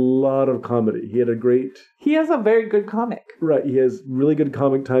 He did a lot of comedy. He has a very good comic. Right. He has really good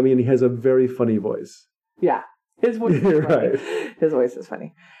comic timing, and he has a very funny voice. Yeah. His voice is funny. Right. His voice is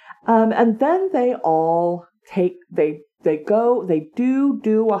funny. And then they all they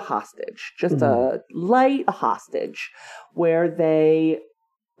do a hostage, just a light hostage, where they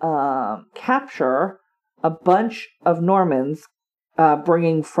capture a bunch of Normans,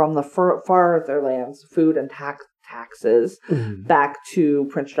 bringing from the farther lands food and taxes back to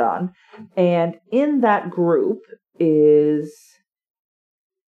Prince John. And in that group is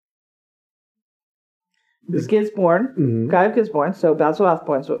Gisborne, Guy of Gisborne, so Basil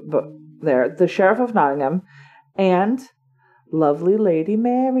Rathbone's there, the Sheriff of Nottingham, and lovely Lady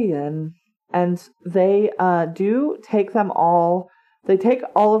Marian. And they do take them all. They take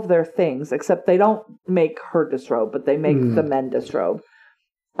all of their things, except they don't make her disrobe, but they make the men disrobe.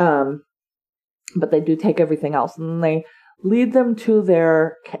 But they do take everything else, and they lead them to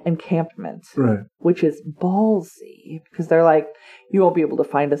their encampment, which is ballsy, because they're like, you won't be able to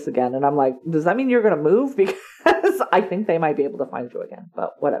find us again. And I'm like, does that mean you're going to move? Because I think they might be able to find you again,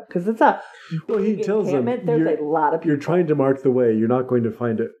 but whatever. Because it's he tells them, there's a lot of people. You're trying to mark the way. You're not going to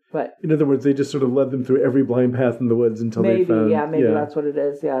find it. Right. In other words, they just sort of led them through every blind path in the woods until they found... Maybe that's what it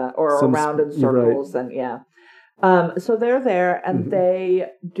is, or around in circles, and so they're there, and they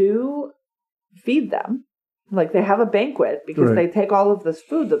do feed them. Like, they have a banquet because they take all of this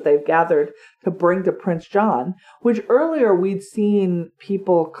food that they've gathered to bring to Prince John, which earlier we'd seen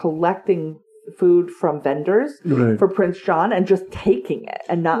people collecting food from vendors for Prince John and just taking it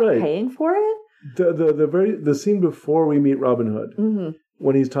and not paying for it. The scene before we meet Robin Hood,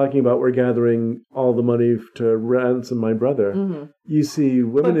 when he's talking about we're gathering all the money to ransom my brother, you see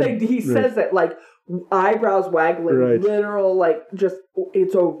women... But he says it like... eyebrows waggling, literal, like, just,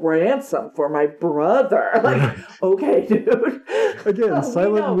 it's a ransom for my brother. Like, okay, dude. Again,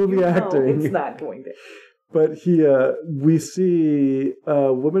 silent movie acting. It's not going to. But we see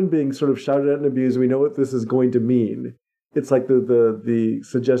a woman being sort of shouted at and abused. We know what this is going to mean. It's like the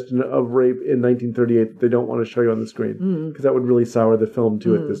suggestion of rape in 1938 that they don't want to show you on the screen, because that would really sour the film,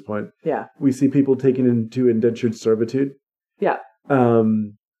 too, at this point. Yeah. We see people taken into indentured servitude. Yeah.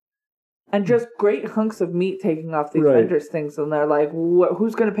 And just great hunks of meat taking off these vendors' things, and they're like,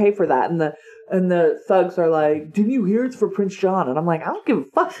 "Who's going to pay for that?" And the thugs are like, "Didn't you hear it's for Prince John?" And I'm like, "I don't give a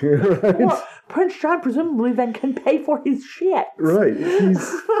fuck." Well, Prince John presumably then can pay for his shit. Right,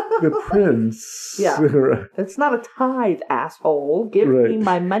 he's the prince. Yeah, it's not a tithe, asshole. Give me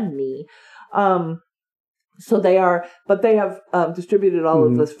my money. So they are, but they have distributed all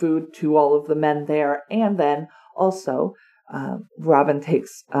of this food to all of the men there, and then also. Robin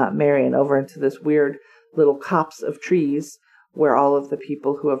takes Marian over into this weird little copse of trees where all of the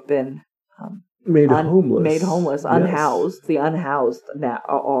people who have been made homeless, unhoused. The unhoused now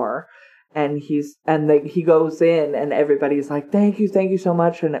are. And he goes in, and everybody's like, "Thank you so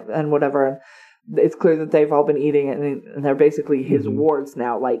much," and whatever. And it's clear that they've all been eating it, and they're basically his wards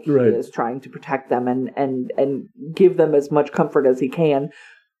now. Like he is trying to protect them and give them as much comfort as he can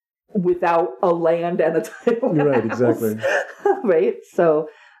without a land and a title. Right, exactly. Right. So,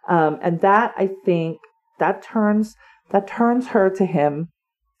 and that I think that turns her to him,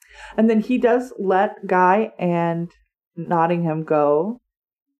 and then he does let Guy and Nottingham go.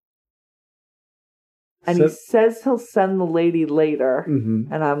 And he says he'll send the lady later.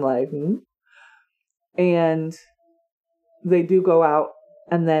 Mm-hmm. And I'm like, And they do go out.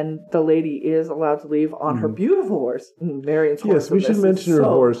 And then the lady is allowed to leave on her beautiful horse. Marion's horse. Yes, we should mention her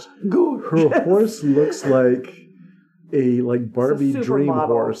horse. Gorgeous. Her horse looks like a Barbie dream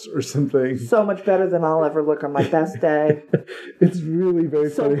horse or something. So much better than I'll ever look on my best day. It's really very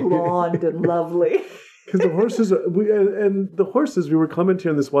funny. So blonde and lovely. Because the horses, we were commenting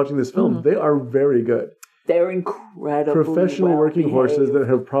on this watching this film, they are very good. They're incredible. Professional working horses that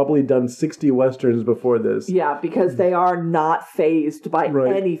have probably done 60 westerns before this. Yeah, because they are not fazed by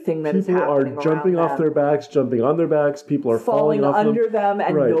anything that is happening. People are jumping off their backs, jumping on their backs. People are falling off under them,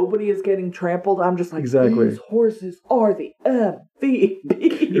 and nobody is getting trampled. I'm just like, these horses are the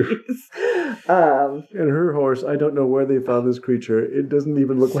MVPs. And her horse, I don't know where they found this creature. It doesn't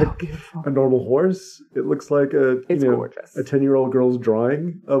even look like a normal horse. It looks like a 10-year-old girl's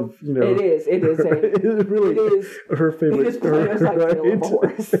drawing of, It is. It is really her favorite. It is a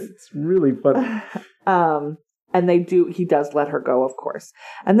horse. It's really funny. And he does let her go, of course.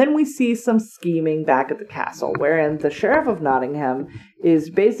 And then we see some scheming back at the castle, wherein the Sheriff of Nottingham is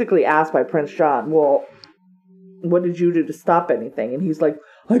basically asked by Prince John, well, what did you do to stop anything? And he's like,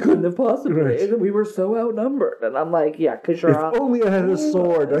 I couldn't have possibly. Right. We were so outnumbered. And I'm like, yeah, because you're If only I had a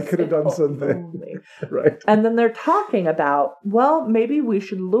sword, I could have done something. Right. And then they're talking about, well, maybe we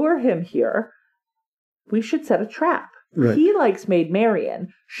should lure him here. We should set a trap. Right. He likes Maid Marian.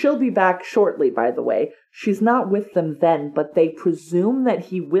 She'll be back shortly, by the way. She's not with them then, but they presume that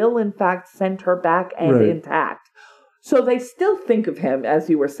he will, in fact, send her back and intact. So they still think of him, as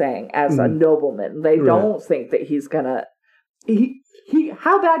you were saying, as a nobleman. They don't think that he's gonna...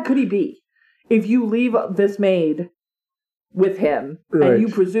 How bad could he be if you leave this maid with him and you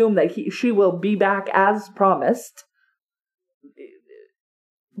presume that she will be back as promised?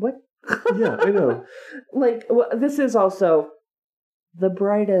 What? Yeah, I know. This is also the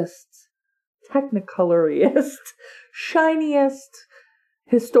brightest, technicoloriest, shiniest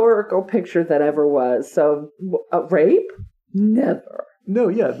historical picture that ever was. So, rape? Never. No,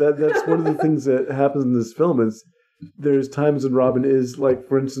 yeah, that's one of the things that happens in this film is there's times when Robin is, like,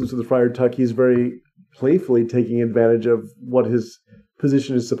 for instance, with the Friar Tuck, he's very playfully taking advantage of what his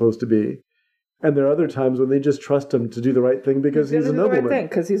position is supposed to be. And there are other times when they just trust him to do the right thing because he's a nobleman.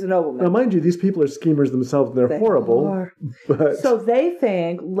 Because he's a nobleman. Now, mind you, these people are schemers themselves and they're horrible. But so they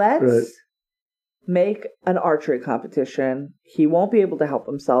think, let's make an archery competition. He won't be able to help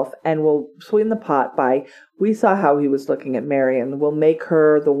himself, and we'll sweeten the pot by, we saw how he was looking at Marian. We'll make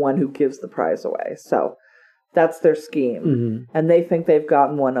her the one who gives the prize away. So that's their scheme. Mm-hmm. And they think they've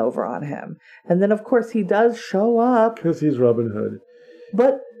gotten one over on him. And then, of course, he does show up. Because he's Robin Hood.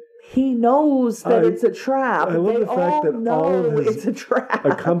 But he knows that it's a trap. I love the fact that all of his it's a trap.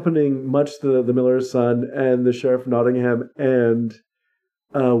 accompanying much the Miller's son and the Sheriff of Nottingham and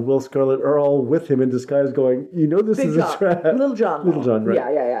Will Scarlet are all with him in disguise going, this Big is John. a trap. Little John. Little John, right.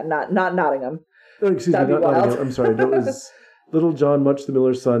 Yeah. Not Nottingham. Oh, excuse me, not Nottingham. I'm sorry. That was Little John, Much the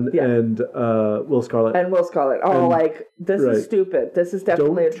Miller's son, and Will Scarlet. And Will Scarlet. This is stupid. This is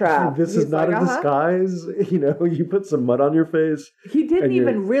definitely a trap. This is not a disguise. You put some mud on your face. He didn't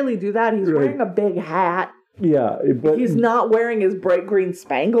even really do that. He's wearing a big hat. Yeah. But he's not wearing his bright green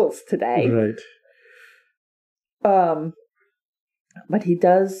spangles today. Right. But he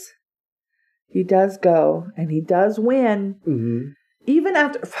does go, and he does win. Mm-hmm. Even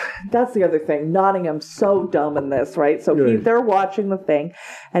after, that's the other thing, Nottingham's so dumb in this, right? So they're watching the thing,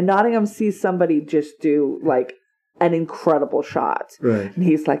 and Nottingham sees somebody just do, an incredible shot. Right. And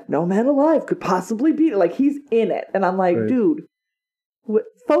he's like, no man alive could possibly beat it. He's in it. And I'm like, dude,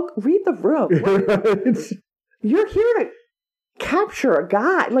 folk, read the room. You're here to capture a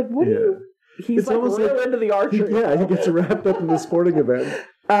guy. What do you... He's real into the archery. Yeah, he gets wrapped up in the sporting event.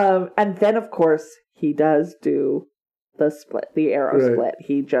 And then, of course, he does do the split, the arrow split.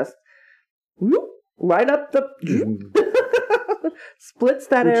 He just right up the splits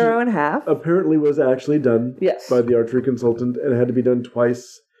that arrow in half. Apparently was actually done by the archery consultant, and it had to be done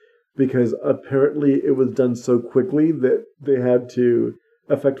twice because apparently it was done so quickly that they had to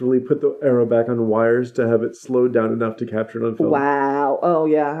effectively put the arrow back on wires to have it slowed down enough to capture it on film. Wow. Oh,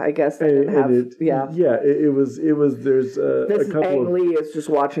 yeah. I guess they didn't have... It was, there's this a couple Ang Lee is just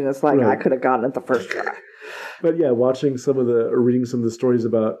watching us like, I could have gotten it the first try. But yeah, watching reading some of the stories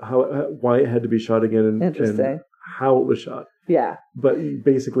about why it had to be shot again and how it was shot. Yeah. But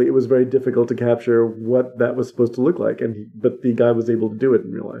basically, it was very difficult to capture what that was supposed to look like, but the guy was able to do it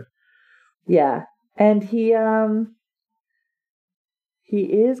in real life. Yeah. And he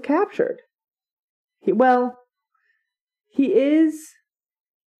is captured. He is...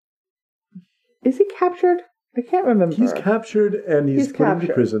 Is he captured? I can't remember. He's captured and he's put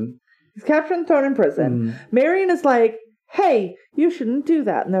into prison. He's captured and thrown in prison. Marion is like, hey, you shouldn't do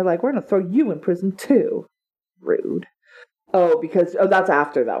that. And they're like, we're going to throw you in prison too. Rude. Oh, that's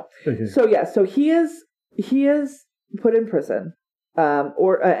after though. Okay. So he is put in prison,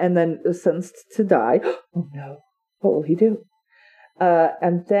 and then sentenced to die. Oh no. What will he do? But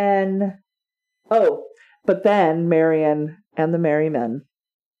then Marion and the Merrymen,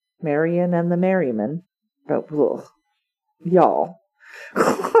 y'all.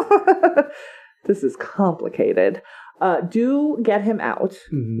 This is complicated. Do get him out.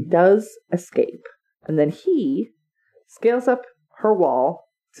 He does escape. And then he scales up her wall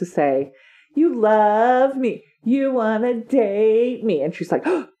to say, you love me. You want to date me. And she's like,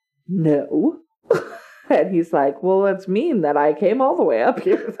 oh, no. And he's like, well, it's mean that I came all the way up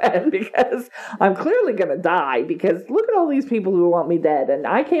here then because I'm clearly going to die because look at all these people who want me dead. And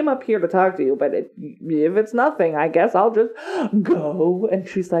I came up here to talk to you, but if it's nothing, I guess I'll just go. And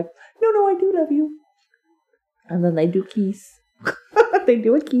she's like, no, I do love you. And then they do kiss. They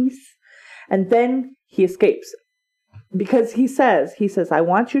do a kiss. And then he escapes. Because he says, I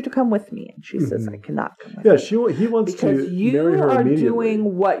want you to come with me. And she says, I cannot come with you. Yeah, he wants to marry her immediately. Because you are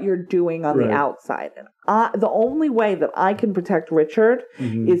doing what you're doing on the outside. And the only way that I can protect Richard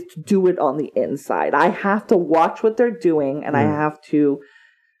is to do it on the inside. I have to watch what they're doing, and I have to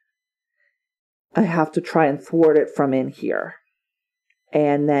try and thwart it from in here.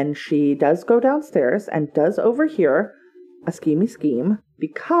 And then she does go downstairs and does overhear a schemey scheme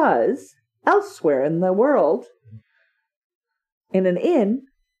because elsewhere in the world, in an inn,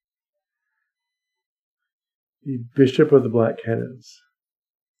 the Bishop of the Black Cannons.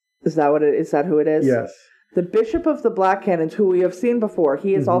 Is that who it is? Yes. The Bishop of the Black Cannons, who we have seen before,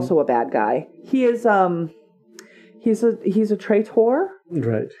 he is also a bad guy. He is he's a traitor.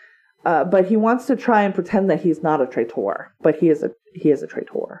 Right. But he wants to try and pretend that he's not a traitor, but he is a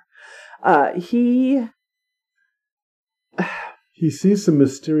traitor. He sees some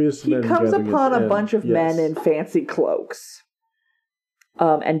mysterious men. He comes upon a bunch of men in fancy cloaks.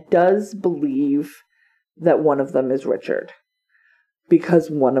 And does believe that one of them is Richard.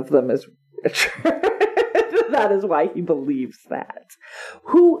 Because one of them is Richard. That is why he believes that.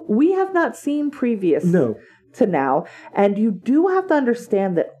 Who we have not seen previous to now. And you do have to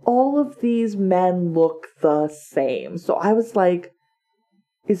understand that all of these men look the same. So I was like,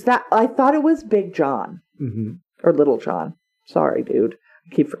 I thought it was Big John. Or Little John. Sorry, dude. I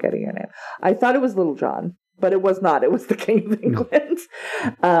keep forgetting your name. I thought it was Little John. But it was not. It was the King of England.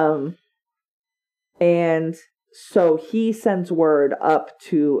 And so he sends word up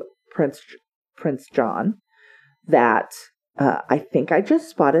to Prince John that I think I just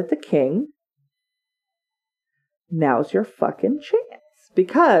spotted the king. Now's your fucking chance.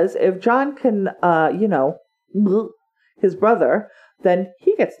 Because if John can, his brother, then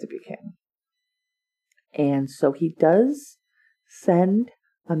he gets to be king. And so he does send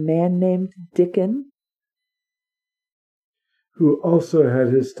a man named Dickon, who also had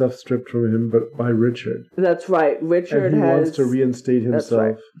his stuff stripped from him, but by Richard. That's right. Richard wants to reinstate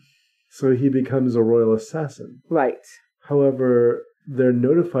himself, so he becomes a royal assassin. Right. However, they're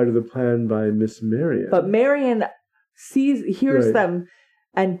notified of the plan by Miss Marion. But Marion hears them,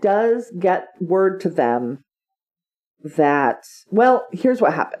 and does get word to them that, well, here's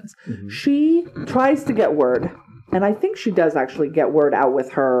what happens. She tries to get word, and I think she does actually get word out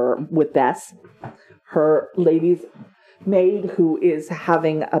with Bess, her lady's maid, who is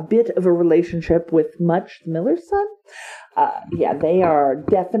having a bit of a relationship with Much Miller's son. They are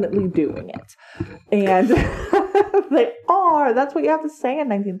definitely doing it. And they are. That's what you have to say in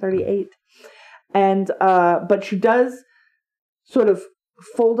 1938. And, but she does sort of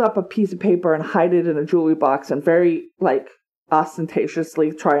fold up a piece of paper and hide it in a jewelry box and very,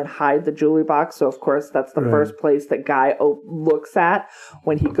 ostentatiously try and hide the jewelry box. So, of course, that's the first place that Guy looks at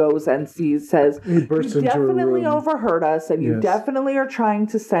when he goes and says, you definitely overheard us, and you definitely are trying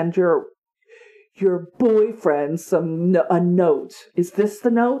to send your boyfriend a note. Is this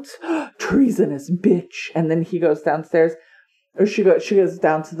the note? Treasonous bitch. And then he goes downstairs. Or she goes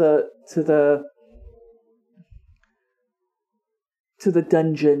down to the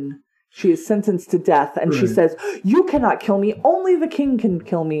dungeon. She is sentenced to death, and she says, "You cannot kill me. Only the king can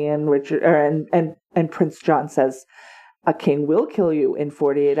kill me." And and Prince John says, "A king will kill you in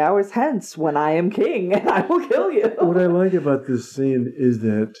 48 hours hence when I am king, and I will kill you." What I like about this scene is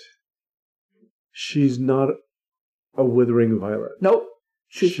that she's not a withering violet. Nope.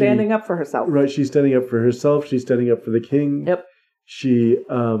 She's standing up for herself. Right, she's standing up for herself. She's standing up for the king. Yep.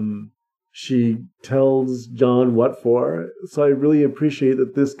 She tells John what for. So I really appreciate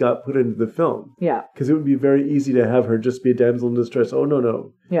that this got put into the film. Yeah. Because it would be very easy to have her just be a damsel in distress. Oh,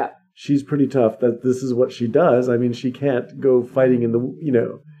 no. Yeah. She's pretty tough. That this is what she does. I mean, she can't go fighting in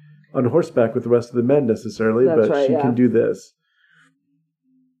the, on horseback with the rest of the men necessarily, but she can do this.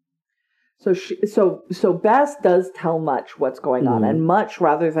 So Bess does tell Much what's going on, and Much,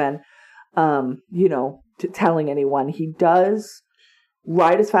 rather than, telling anyone, he does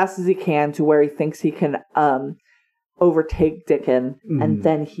ride as fast as he can to where he thinks he can overtake Dickon, and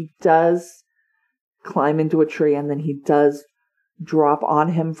then he does climb into a tree, and then he does drop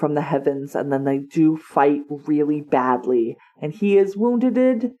on him from the heavens, and then they do fight really badly, and he is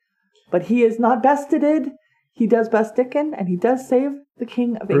wounded, but he is not bested. He does best Dickon, and he does save the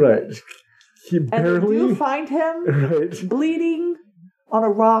King of England. Right. He barely... And they do find him bleeding on a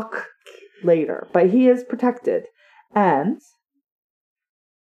rock later, but he is protected. And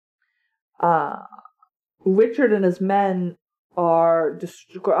Richard and his men are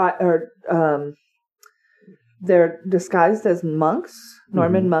they're disguised as monks,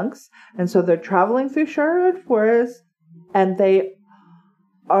 Norman monks, and so they're traveling through Sherwood Forest, and they're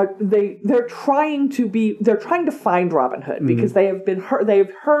trying to find Robin Hood because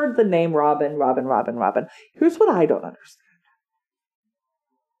they've heard the name Robin. Here's what I don't understand.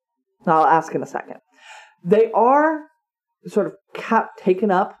 I'll ask in a second. They are sort of taken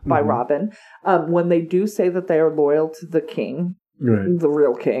up by Robin when they do say that they are loyal to the king, the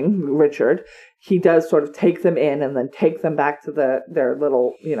real king, Richard. He does sort of take them in and then take them back to their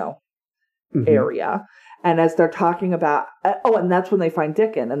little, area. And as they're talking about, and that's when they find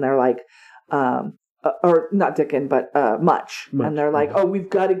Dickon, and they're like, or not Dickon, but Much. And they're like, we've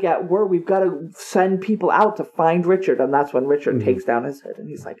got to send people out to find Richard. And that's when Richard takes down his head, and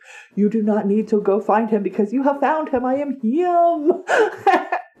he's like, "You do not need to go find him because you have found him. I am him."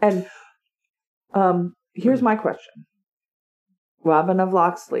 And here's my question. Robin of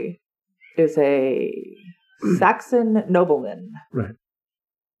Locksley is a Saxon nobleman. Right.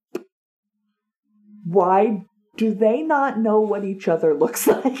 Why do they not know what each other looks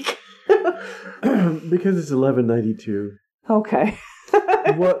like? Because it's 1192. Okay.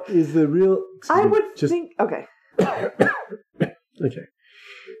 What is the real... I would think... Okay. Okay.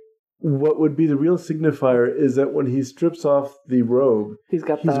 What would be the real signifier is that when he strips off the robe, he's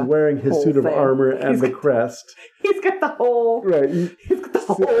wearing his suit of armor and the crest. He's got the whole... Right. He's got the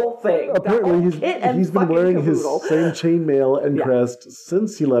whole thing. Apparently he's been wearing his same chainmail and crest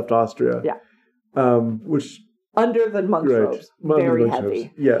since he left Austria. Yeah. Which... Under the monk's robes. Very heavy.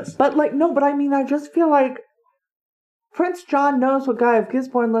 Robes. Yes. But I mean, I just feel like Prince John knows what Guy of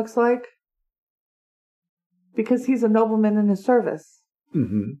Gisborne looks like because he's a nobleman in his service.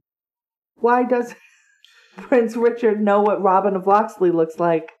 Mm-hmm. Why does Prince Richard know what Robin of Locksley looks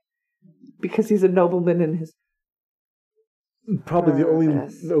like? Because he's a nobleman in his Probably the only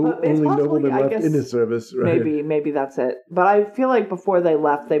nobleman left in his service. Right? Maybe that's it. But I feel like before they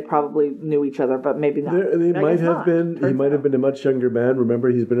left, they probably knew each other, but maybe not. They might have been. He might have been a much younger man.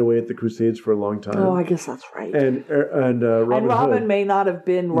 Remember, he's been away at the Crusades for a long time. Oh, I guess that's right. And Robin may not have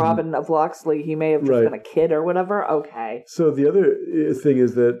been Robin of Locksley. He may have just been a kid or whatever. Okay. So the other thing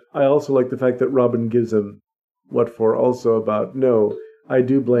is that I also like the fact that Robin gives him what for also about I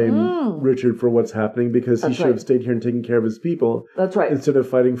do blame Richard for what's happening because he should have stayed here and taken care of his people. That's right. Instead of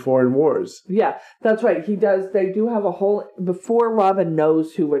fighting foreign wars. Yeah, that's right. He does. They do have a whole... Before Robin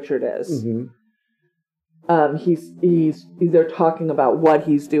knows who Richard is, they're talking about what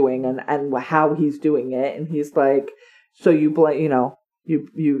he's doing and how he's doing it. And he's like, so you blame,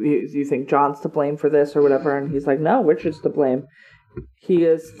 you think John's to blame for this or whatever? And he's like, no, Richard's to blame. He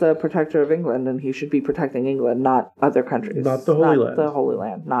is the protector of England, and he should be protecting England, not other countries. Not the Holy Land. Not the Holy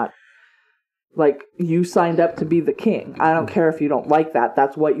Land. Not, like, you signed up to be the king. I don't care if you don't like that.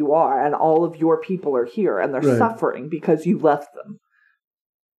 That's what you are. And all of your people are here, and they're suffering because you left them.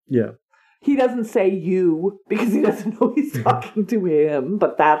 Yeah. He doesn't say you, because he doesn't know he's talking to him,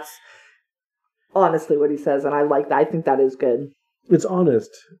 but that's honestly what he says, and I like that. I think that is good. It's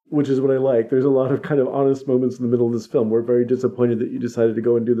honest, which is what I like. There's a lot of kind of honest moments in the middle of this film. We're very disappointed that you decided to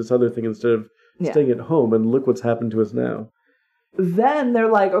go and do this other thing instead of staying at home, and look what's happened to us now. then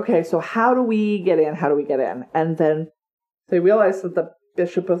they're like, okay, so how do we get in? How do we get in? And then they realize that the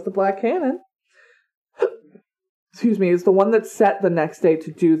Bishop of the Black Cannon, excuse me, is the one that's set the next day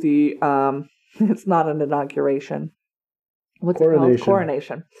to do the, it's not an inauguration. What's it called?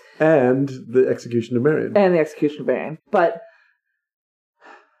 Coronation. And the execution of Marion. But,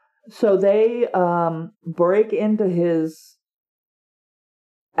 so they break into his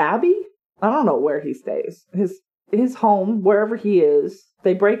abbey? I don't know where he stays. His home, wherever he is,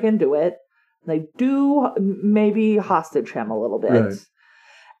 they break into it. They do maybe hostage him a little bit. Right.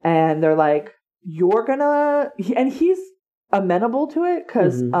 And they're like, you're gonna... And he's amenable to it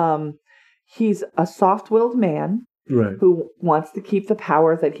because he's a soft-willed man who wants to keep the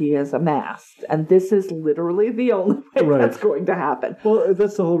power that he has amassed. And this is literally the only way that's going to happen. Well,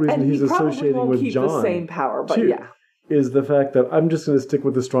 that's the whole reason he's associating with John. Keep the same power, but too, is the fact that I'm just going to stick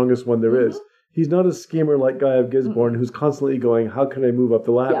with the strongest one there is. He's not a schemer like Guy of Gisborne who's constantly going, how can I move up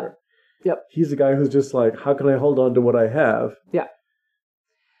the ladder? Yep. He's a guy who's just like, how can I hold on to what I have? Yeah.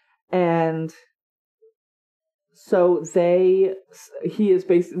 And so they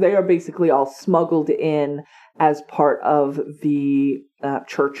are basically all smuggled in as part of the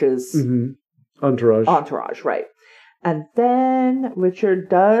church's entourage, right? And then Richard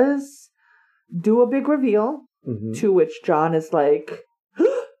does do a big reveal, to which John is like,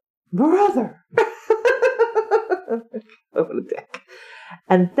 brother! What a dick.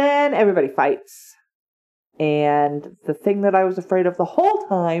 And then everybody fights. And the thing that I was afraid of the whole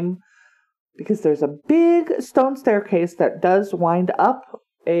time, because there's a big stone staircase that does wind up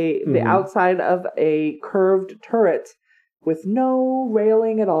the outside of a curved turret with no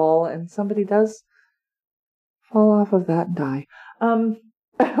railing at all, and somebody does fall off of that and die.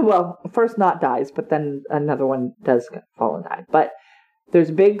 Well, first not dies, but then another one does fall and die. But there's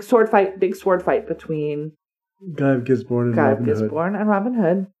a big sword fight between Guy of Gisborne and Robin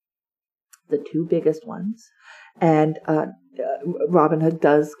Hood, the two biggest ones. And Robin Hood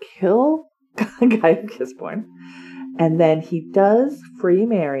does kill Guy of Gisborne. And then he does free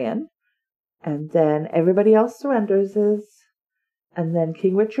Marion. And then everybody else surrenders. And then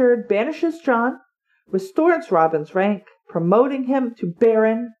King Richard banishes John, restores Robin's rank, promoting him to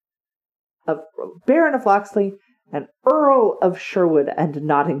Baron of Locksley and Earl of Sherwood and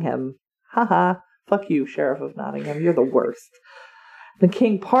Nottingham. Haha, fuck you, Sheriff of Nottingham. You're the worst. The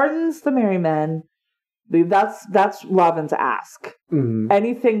king pardons the merry men. That's Robin's ask.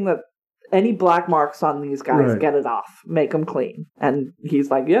 Any black marks on these guys, get it off. Make them clean. And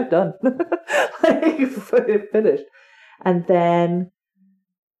he's like, yeah, done. Finished. And then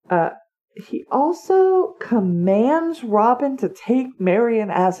he also commands Robin to take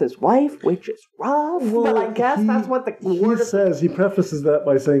Marion as his wife, which is rough. Well, but I guess that's what he says. He prefaces that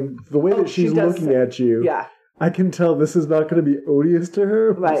by saying, the way that she's looking at you, I can tell this is not going to be odious to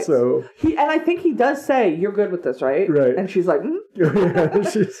her. Right. So and I think he does say, you're good with this, right? Right. And she's like,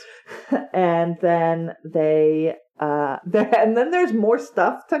 And then and then there's more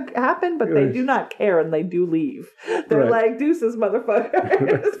stuff to happen, but they do not care and they do leave. They're like, deuces,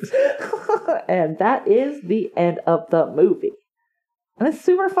 motherfuckers. And that is the end of the movie. And it's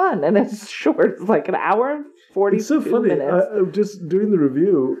super fun, and it's short. It's like an hour and 42 minutes. It's so funny. Just doing the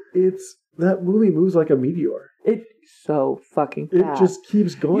review, that movie moves like a meteor. It's so fucking fast. It just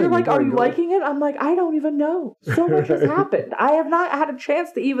keeps going. You're like, are you liking it? I'm like, I don't even know. So much has happened. I have not had a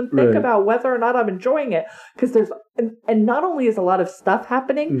chance to even think about whether or not I'm enjoying it. Because there's, and not only is a lot of stuff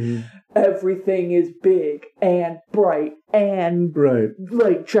happening, everything is big and bright and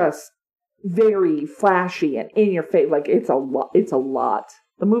like just very flashy and in your face. Like it's a lot. It's a lot.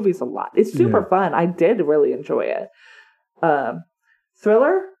 The movie's a lot. It's super fun. I did really enjoy it.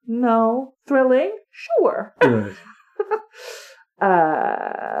 Thriller? No. Thrilling? Sure.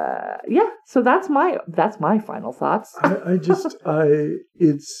 So that's my final thoughts.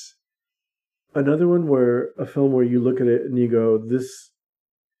 It's another one where a film where you look at it and you go,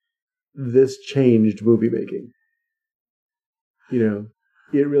 this changed movie making. You know,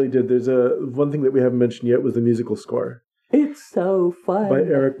 it really did. There's one thing that we haven't mentioned yet was the musical score. It's so fun. By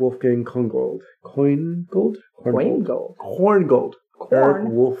Eric Wolfgang Korngold. Korngold. Eric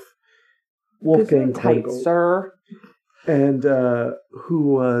Wolfgang Korngold. Sir. And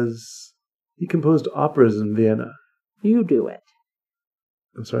he composed operas in Vienna. You do it.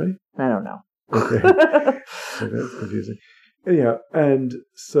 I'm sorry? I don't know. Okay. That's confusing. Anyhow, and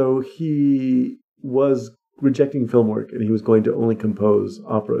so he was rejecting film work and he was going to only compose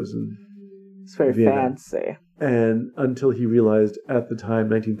operas in It's very Vienna. fancy. And until he realized at the time,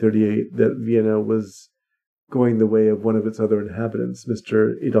 1938, that Vienna was going the way of one of its other inhabitants,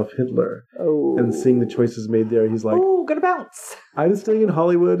 Mr. Adolf Hitler. Oh. And seeing the choices made there, he's like, oh, gonna bounce. I'm staying in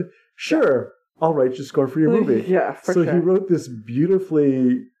Hollywood. Sure, I'll write you a score for your movie. Yeah, for sure. So he wrote this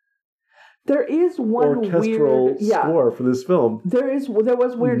beautifully there is one orchestral weird score for this film. There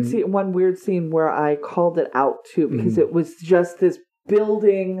was one weird scene where I called it out too, because it was just this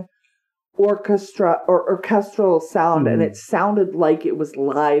building orchestral sound, and it sounded like it was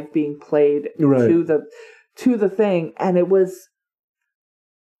live being played to the thing, and it was,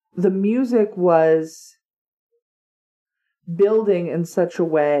 the music was building in such a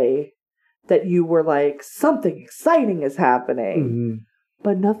way that you were like, something exciting is happening.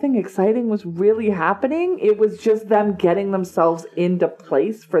 But nothing exciting was really happening. It was just them getting themselves into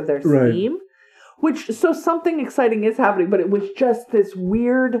place for their scheme. So something exciting is happening, but it was just this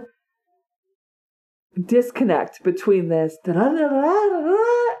weird disconnect between this and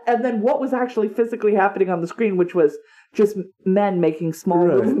then what was actually physically happening on the screen, which was just men making small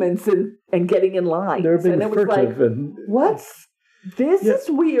movements and getting in line. And it was like, what's this is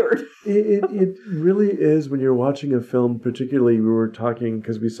weird. it really is when you're watching a film, particularly we were talking,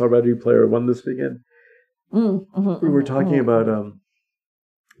 because we saw Ready Player One this weekend. We were talking about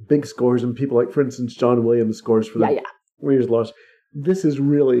big scores and people like, for instance, John Williams scores for the Warriors Lost. This is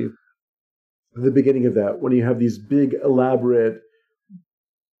really the beginning of that, when you have these big, elaborate,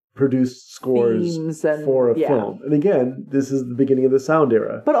 produced scores for a film. And again, this is the beginning of the sound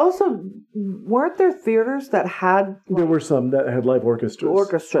era. But also, weren't there theaters that had... there were some that had live orchestras.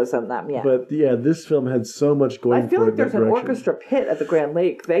 Orchestras in them, But this film had so much going for it. I feel like there's an orchestra pit at the Grand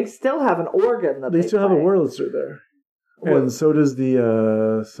Lake. They still have an organ that they still have a Wurlitzer there. And so does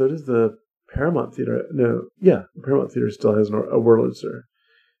the Paramount Theater. The Paramount Theater still has a Wurlitzer.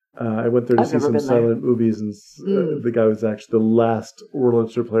 I went there to see some silent movies, and the guy was actually the last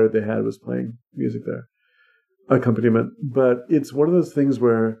Wurlitzer player they had was playing music there, accompaniment. But it's one of those things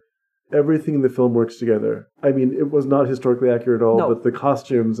where everything in the film works together. I mean, it was not historically accurate at all, but the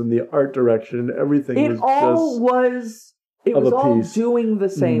costumes and the art direction and everything was all doing the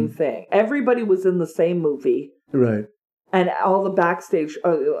same thing. Everybody was in the same movie. Right. And all the backstage,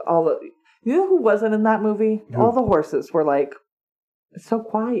 you know who wasn't in that movie? Who? All the horses were like, it's so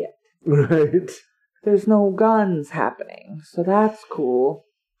quiet. Right. There's no guns happening. So that's cool.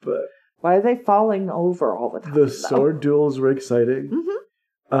 But why are they falling over all the time? The sword duels were exciting.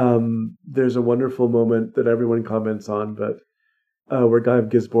 There's a wonderful moment that everyone comments on, but where Guy of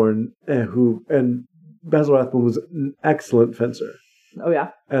Gisborne, and Basil Rathbone was an excellent fencer. Oh, yeah.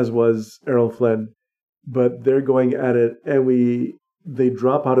 As was Errol Flynn. But they're going at it, and they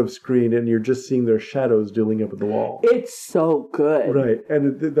drop out of screen, and you're just seeing their shadows dueling up at the wall. It's so good. Right.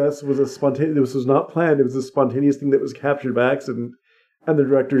 And this was not planned. It was a spontaneous thing that was captured by accident. And the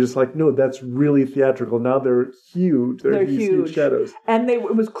director just like, no, that's really theatrical. Now they're huge. They're huge shadows. And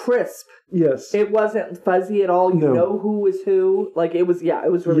it was crisp. Yes. It wasn't fuzzy at all. You know who was who. Like, it was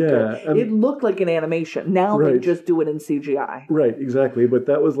really good. It looked like an animation. Now they just do it in CGI. Right, exactly. But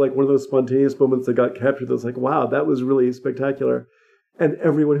that was like one of those spontaneous moments that got captured. That was like, wow, that was really spectacular. And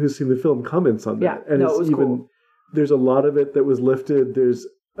everyone who's seen the film comments on that. Yeah, and it was cool. There's a lot of it that was lifted. There's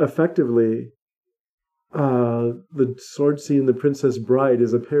effectively the sword scene in The Princess Bride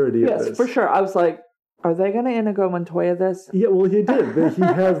is a parody of this. Yes, for sure. I was like, are they going to Inigo Montoya this? Yeah, well, he did. He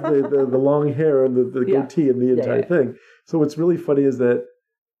has the long hair and the goatee and the entire thing. So what's really funny is that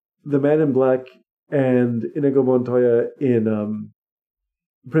the Man in Black and Inigo Montoya in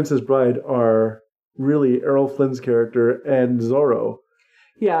Princess Bride are really Errol Flynn's character and Zorro.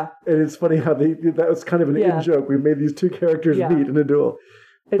 Yeah. And it's funny how that was kind of an in-joke. We made these two characters meet in a duel.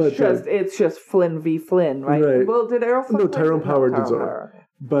 It's just Flynn v. Flynn, right? Well, did Errol Flynn? No, Tyrone Power did Zorro.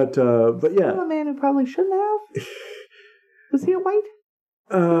 But yeah. A man who probably shouldn't have. Was he a white?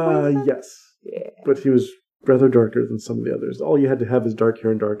 Yes. Yeah. But he was rather darker than some of the others. All you had to have is dark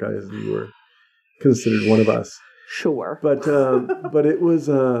hair and dark eyes, and you were considered one of us. Sure. But it was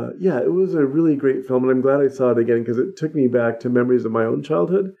it was a really great film, and I'm glad I saw it again because it took me back to memories of my own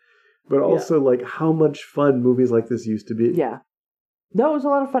childhood, but also like how much fun movies like this used to be. Yeah. No, it was a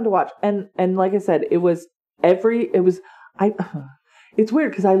lot of fun to watch, and like I said, it's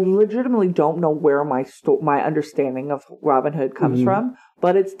weird because I legitimately don't know where my understanding of Robin Hood comes from,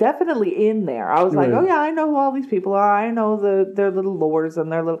 but it's definitely in there. I was like, oh yeah, I know who all these people are. I know their little lores and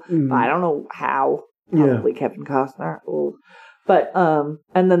their little. But I don't know how. Probably Kevin Costner. Ooh. But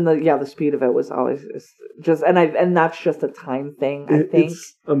and then the speed of it was always just and that's just a time thing. I think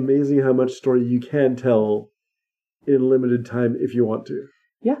it's amazing how much story you can tell in limited time if you want to.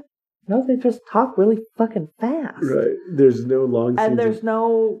 Yeah. No, they just talk really fucking fast. Right. There's no long scenes. And there's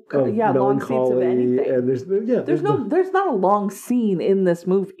no long scenes of anything. And there's not a long scene in this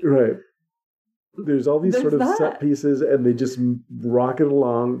movie. Right. There's all these sort of set pieces, and they just rock it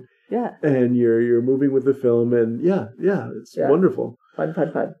along. Yeah. And you're moving with the film, and it's wonderful. Fun.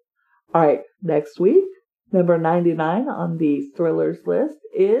 All right, next week, number 99 on the thrillers list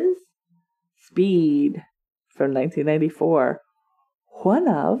is Speed from 1994. One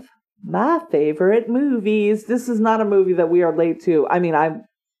of my favorite movies. This is not a movie that we are late to. I mean, I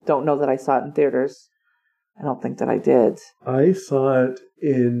don't know that I saw it in theaters. I don't think that I did. I saw it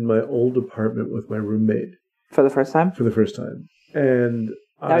in my old apartment with my roommate. For the first time? For the first time. And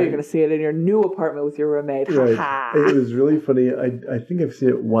now you're going to see it in your new apartment with your roommate. Right. It was really funny. I think I've seen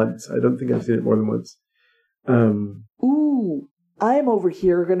it once. I don't think I've seen it more than once. Ooh, I'm over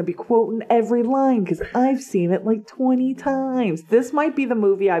here going to be quoting every line because I've seen it like 20 times. This might be the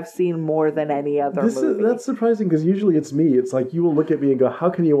movie I've seen more than any other movie. That's surprising because usually it's me. It's like you will look at me and go,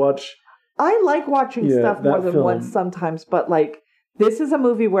 how can you watch... I like watching stuff more than once sometimes, but like this is a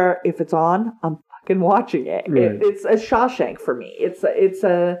movie where if it's on, I'm fucking watching it. Right. It's a Shawshank for me. It's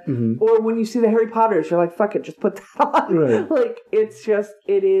a or when you see the Harry Potters, you're like, fuck it, just put that on. Right. Like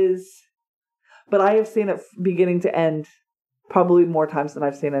it is. But I have seen it beginning to end probably more times than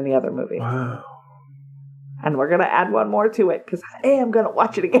I've seen any other movie. Wow. And we're gonna add one more to it because I am gonna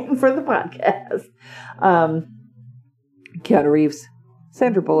watch it again for the podcast. Keanu Reeves,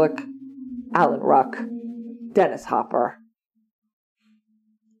 Sandra Bullock, Alan Ruck, Dennis Hopper,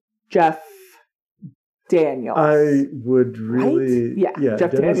 Jeff Daniels. I would really... Right? Yeah,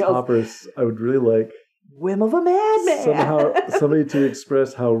 Jeff Dennis Daniels. Hopper, I would really like... Whim of a Madman. Somehow, somebody to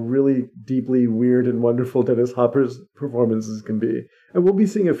express how really deeply weird and wonderful Dennis Hopper's performances can be. And we'll be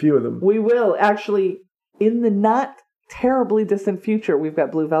seeing a few of them. We will. Actually, in the not terribly distant future, we've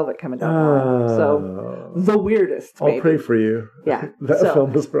got Blue Velvet coming down the line. So, the weirdest, maybe. I'll pray for you. Yeah. That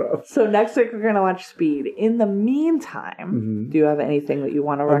film was rough. So next week, we're going to watch Speed. In the meantime, do you have anything that you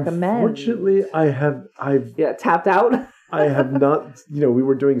want to recommend? Unfortunately, I've tapped out? I have not, we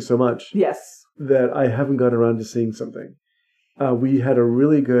were doing so much. Yes. That I haven't got around to seeing something. We had a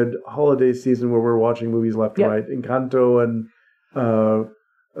really good holiday season where we're watching movies left and right. Encanto and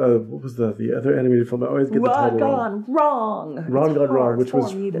what was the other animated film? I always get the title wrong. Ron Gone Wrong, which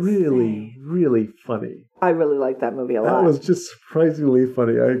was really, really funny. I really liked that movie a lot. That was just surprisingly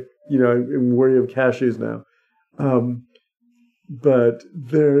funny. I'm wary of cashews now. But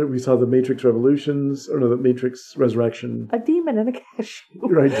there we saw the Matrix the Matrix Resurrection. A demon and a cashew.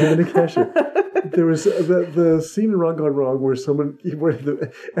 Right, demon and a cashew. There was the scene in Ron Gone Wrong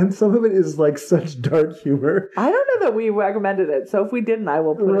and some of it is like such dark humor. I don't know that we recommended it, so if we didn't, I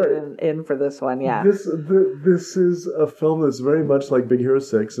will put it in for this one. Yeah, this is a film that's very much like Big Hero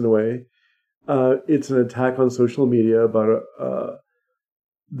 6 in a way. It's an attack on social media about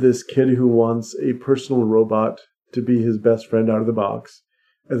this kid who wants a personal robot to be his best friend out of the box,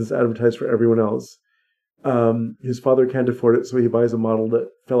 as it's advertised for everyone else. His father can't afford it, so he buys a model that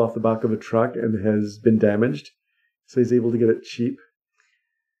fell off the back of a truck and has been damaged. So he's able to get it cheap.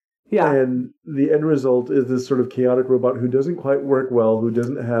 Yeah. And the end result is this sort of chaotic robot who doesn't quite work well, who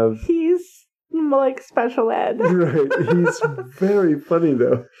doesn't have... He's like special ed. Right. He's very funny,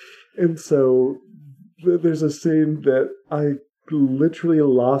 though. And so there's a scene that I literally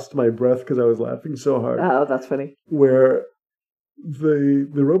lost my breath because I was laughing so hard. Oh, that's funny. Where the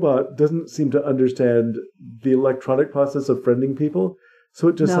robot doesn't seem to understand the electronic process of friending people, so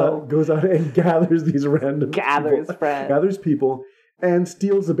it just goes out and gathers these random gathers people and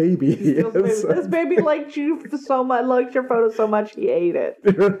steals a baby. This baby liked you so much, liked your photo so much, he ate it.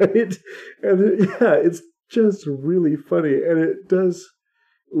 Right, and it's just really funny, and it does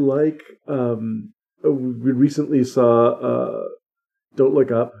like we recently saw Don't Look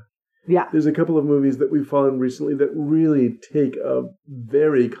Up. Yeah. There's a couple of movies that we've fallen recently that really take a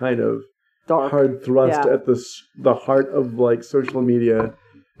very kind of dark, hard thrust at the heart of like social media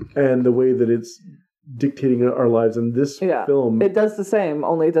and the way that it's dictating our lives. And this film... It does the same,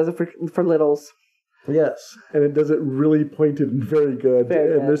 only it does it for littles. Yes. And it does it really pointed and very good.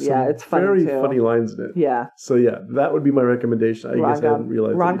 And there's some it's funny funny lines in it. Yeah. So that would be my recommendation. I guess I didn't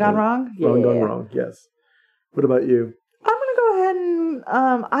realize Ron Gone Wrong? Ron Gone Wrong, yes. What about you? I'm going to go ahead and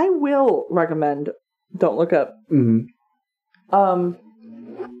I will recommend Don't Look Up. Mm-hmm.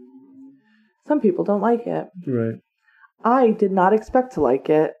 Some people don't like it. Right. I did not expect to like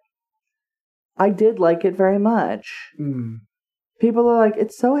it. I did like it very much. Mm. People are like,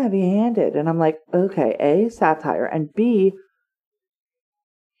 it's so heavy-handed. And I'm like, okay, A, satire, and B,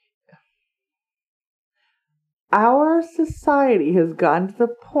 our society has gotten to the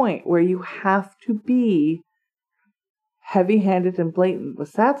point where you have to be heavy-handed and blatant with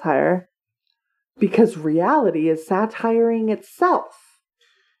satire because reality is satiring itself.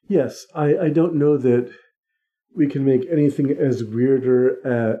 Yes, I don't know that we can make anything as weird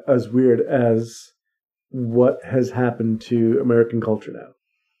as what has happened to American culture now.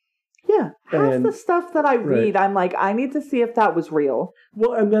 Yeah, half the stuff that I read, I'm like, I need to see if that was real.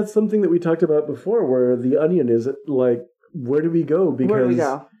 Well, and that's something that we talked about before, where The Onion is like, where do we go? Because Where do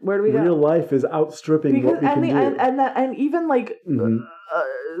we go? Real life is outstripping what we can do. And even like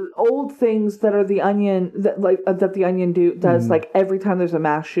old things that are The Onion that The Onion does like every time there's a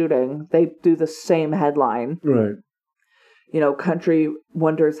mass shooting, they do the same headline. Right. You know, country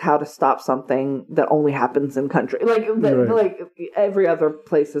wonders how to stop something that only happens in country. Like every other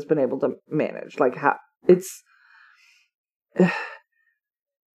place has been able to manage. Like how it's.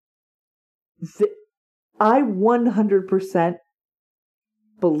 I 100%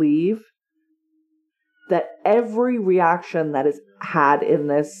 believe that every reaction that is had in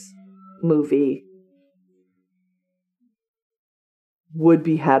this movie would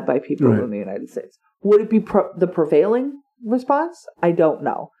be had by people in the United States. Would it be the prevailing response? I don't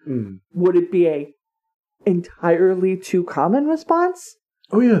know. Would it be a entirely too common response?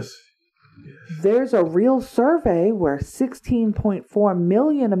 Oh, yes. There's a real survey where 16.4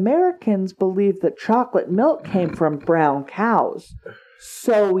 million Americans believe that chocolate milk came from brown cows.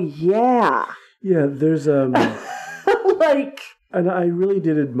 So, yeah. Yeah, there's like, and I really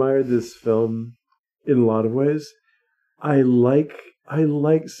did admire this film in a lot of ways. I like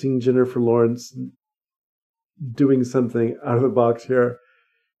seeing Jennifer Lawrence doing something out of the box here.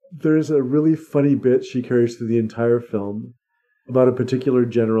 There's a really funny bit she carries through the entire film about a particular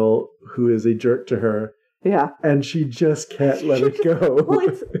general who is a jerk to her. Yeah. And she just can't let it go. Well,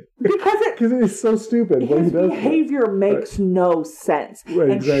 it's because it is so stupid. His behavior makes no sense. Right,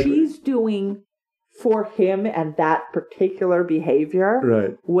 and exactly. She's doing for him and that particular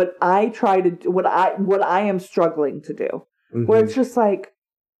behavior what I am struggling to do. Where it's just like,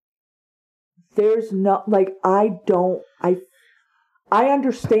 there's no, like, I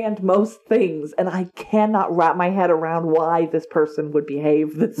understand most things, and I cannot wrap my head around why this person would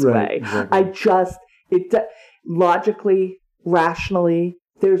behave this way. Exactly. Logically, rationally,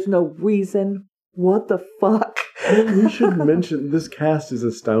 there's no reason. What the fuck? We should mention, this cast is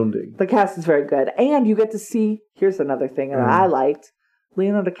astounding. The cast is very good. And you get to see, here's another thing that I liked,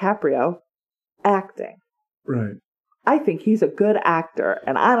 Leonardo DiCaprio acting. Right. I think he's a good actor,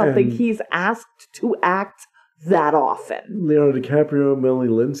 and I don't think he's asked to act that often. Leonardo DiCaprio,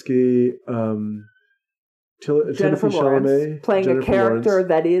 Melanie Linsky, Jennifer Timothée Lawrence Chalamet, playing a character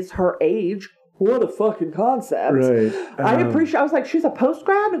that is her age. What a fucking concept. Right. I was like, she's a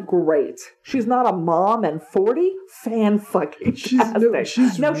post-grad? Great. She's not a mom and 40? Fan-fucking-tastic.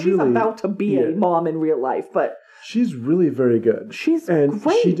 She's about to be a mom in real life, but... She's really very good. She's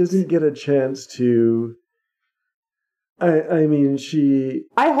great. She doesn't get a chance to... I mean,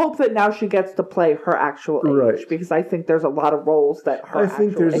 I hope that now she gets to play her actual age, because I think there's a lot of roles that her. I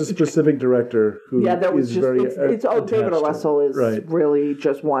think there's a specific director who is very. David O. Russell is really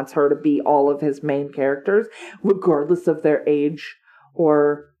just wants her to be all of his main characters, regardless of their age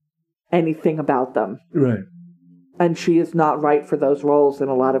or anything about them. Right. And she is not right for those roles in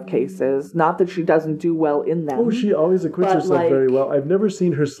a lot of cases. Not that she doesn't do well in them. Oh, she always acquits herself very well. I've never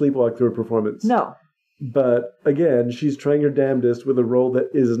seen her sleepwalk through a performance. No. But again, she's trying her damnedest with a role that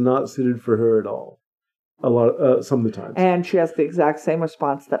is not suited for her at all. Some of the times. And she has the exact same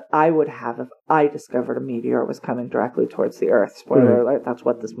response that I would have if I discovered a meteor was coming directly towards the Earth. Spoiler alert, that's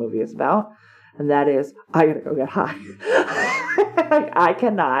what this movie is about. And that is, I gotta go get high. I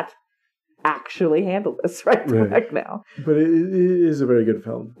cannot actually handle this right now. But it is a very good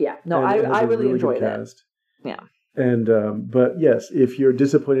film. Yeah. No, I really enjoyed it. Cast. Yeah. And, but yes, if you're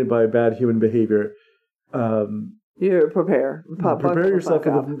disappointed by bad human behavior, you prepare yourself.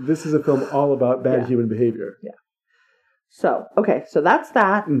 This is a film all about bad human behavior. Yeah. So that's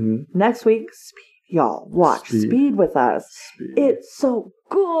that. Next week, Speed, y'all. Watch Speed with us. It's so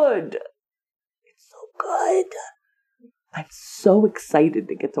good. I'm so excited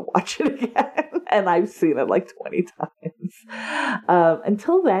to get to watch it again. And I've seen it like 20 times.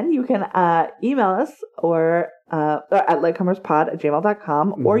 Until then, you can email us or at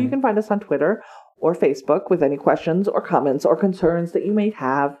latecomerspod@gmail.com, or you can find us on Twitter or Facebook with any questions or comments or concerns that you may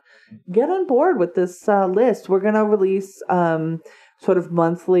have. Get on board with this list. We're going to release sort of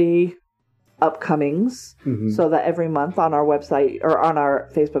monthly upcomings so that every month on our website or on our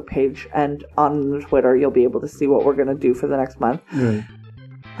Facebook page and on Twitter, you'll be able to see what we're going to do for the next month. Right.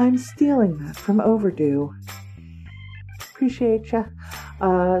 I'm stealing that from Overdue. appreciate you.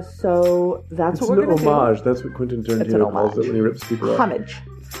 So that's it's what we're going to do. It's an homage. That's what Quentin Tarantino calls it when he rips people off. Homage.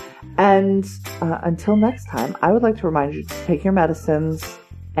 And until next time, I would like to remind you to take your medicines,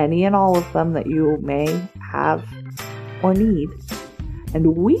 any and all of them that you may have or need.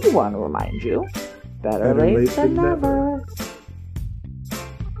 And we want to remind you, better late than never.